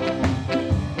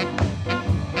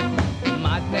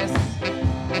 Madness,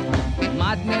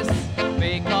 madness,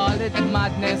 we call it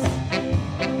madness.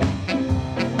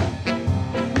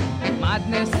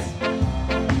 Madness,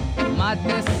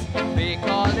 madness, we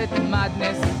call it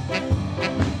madness.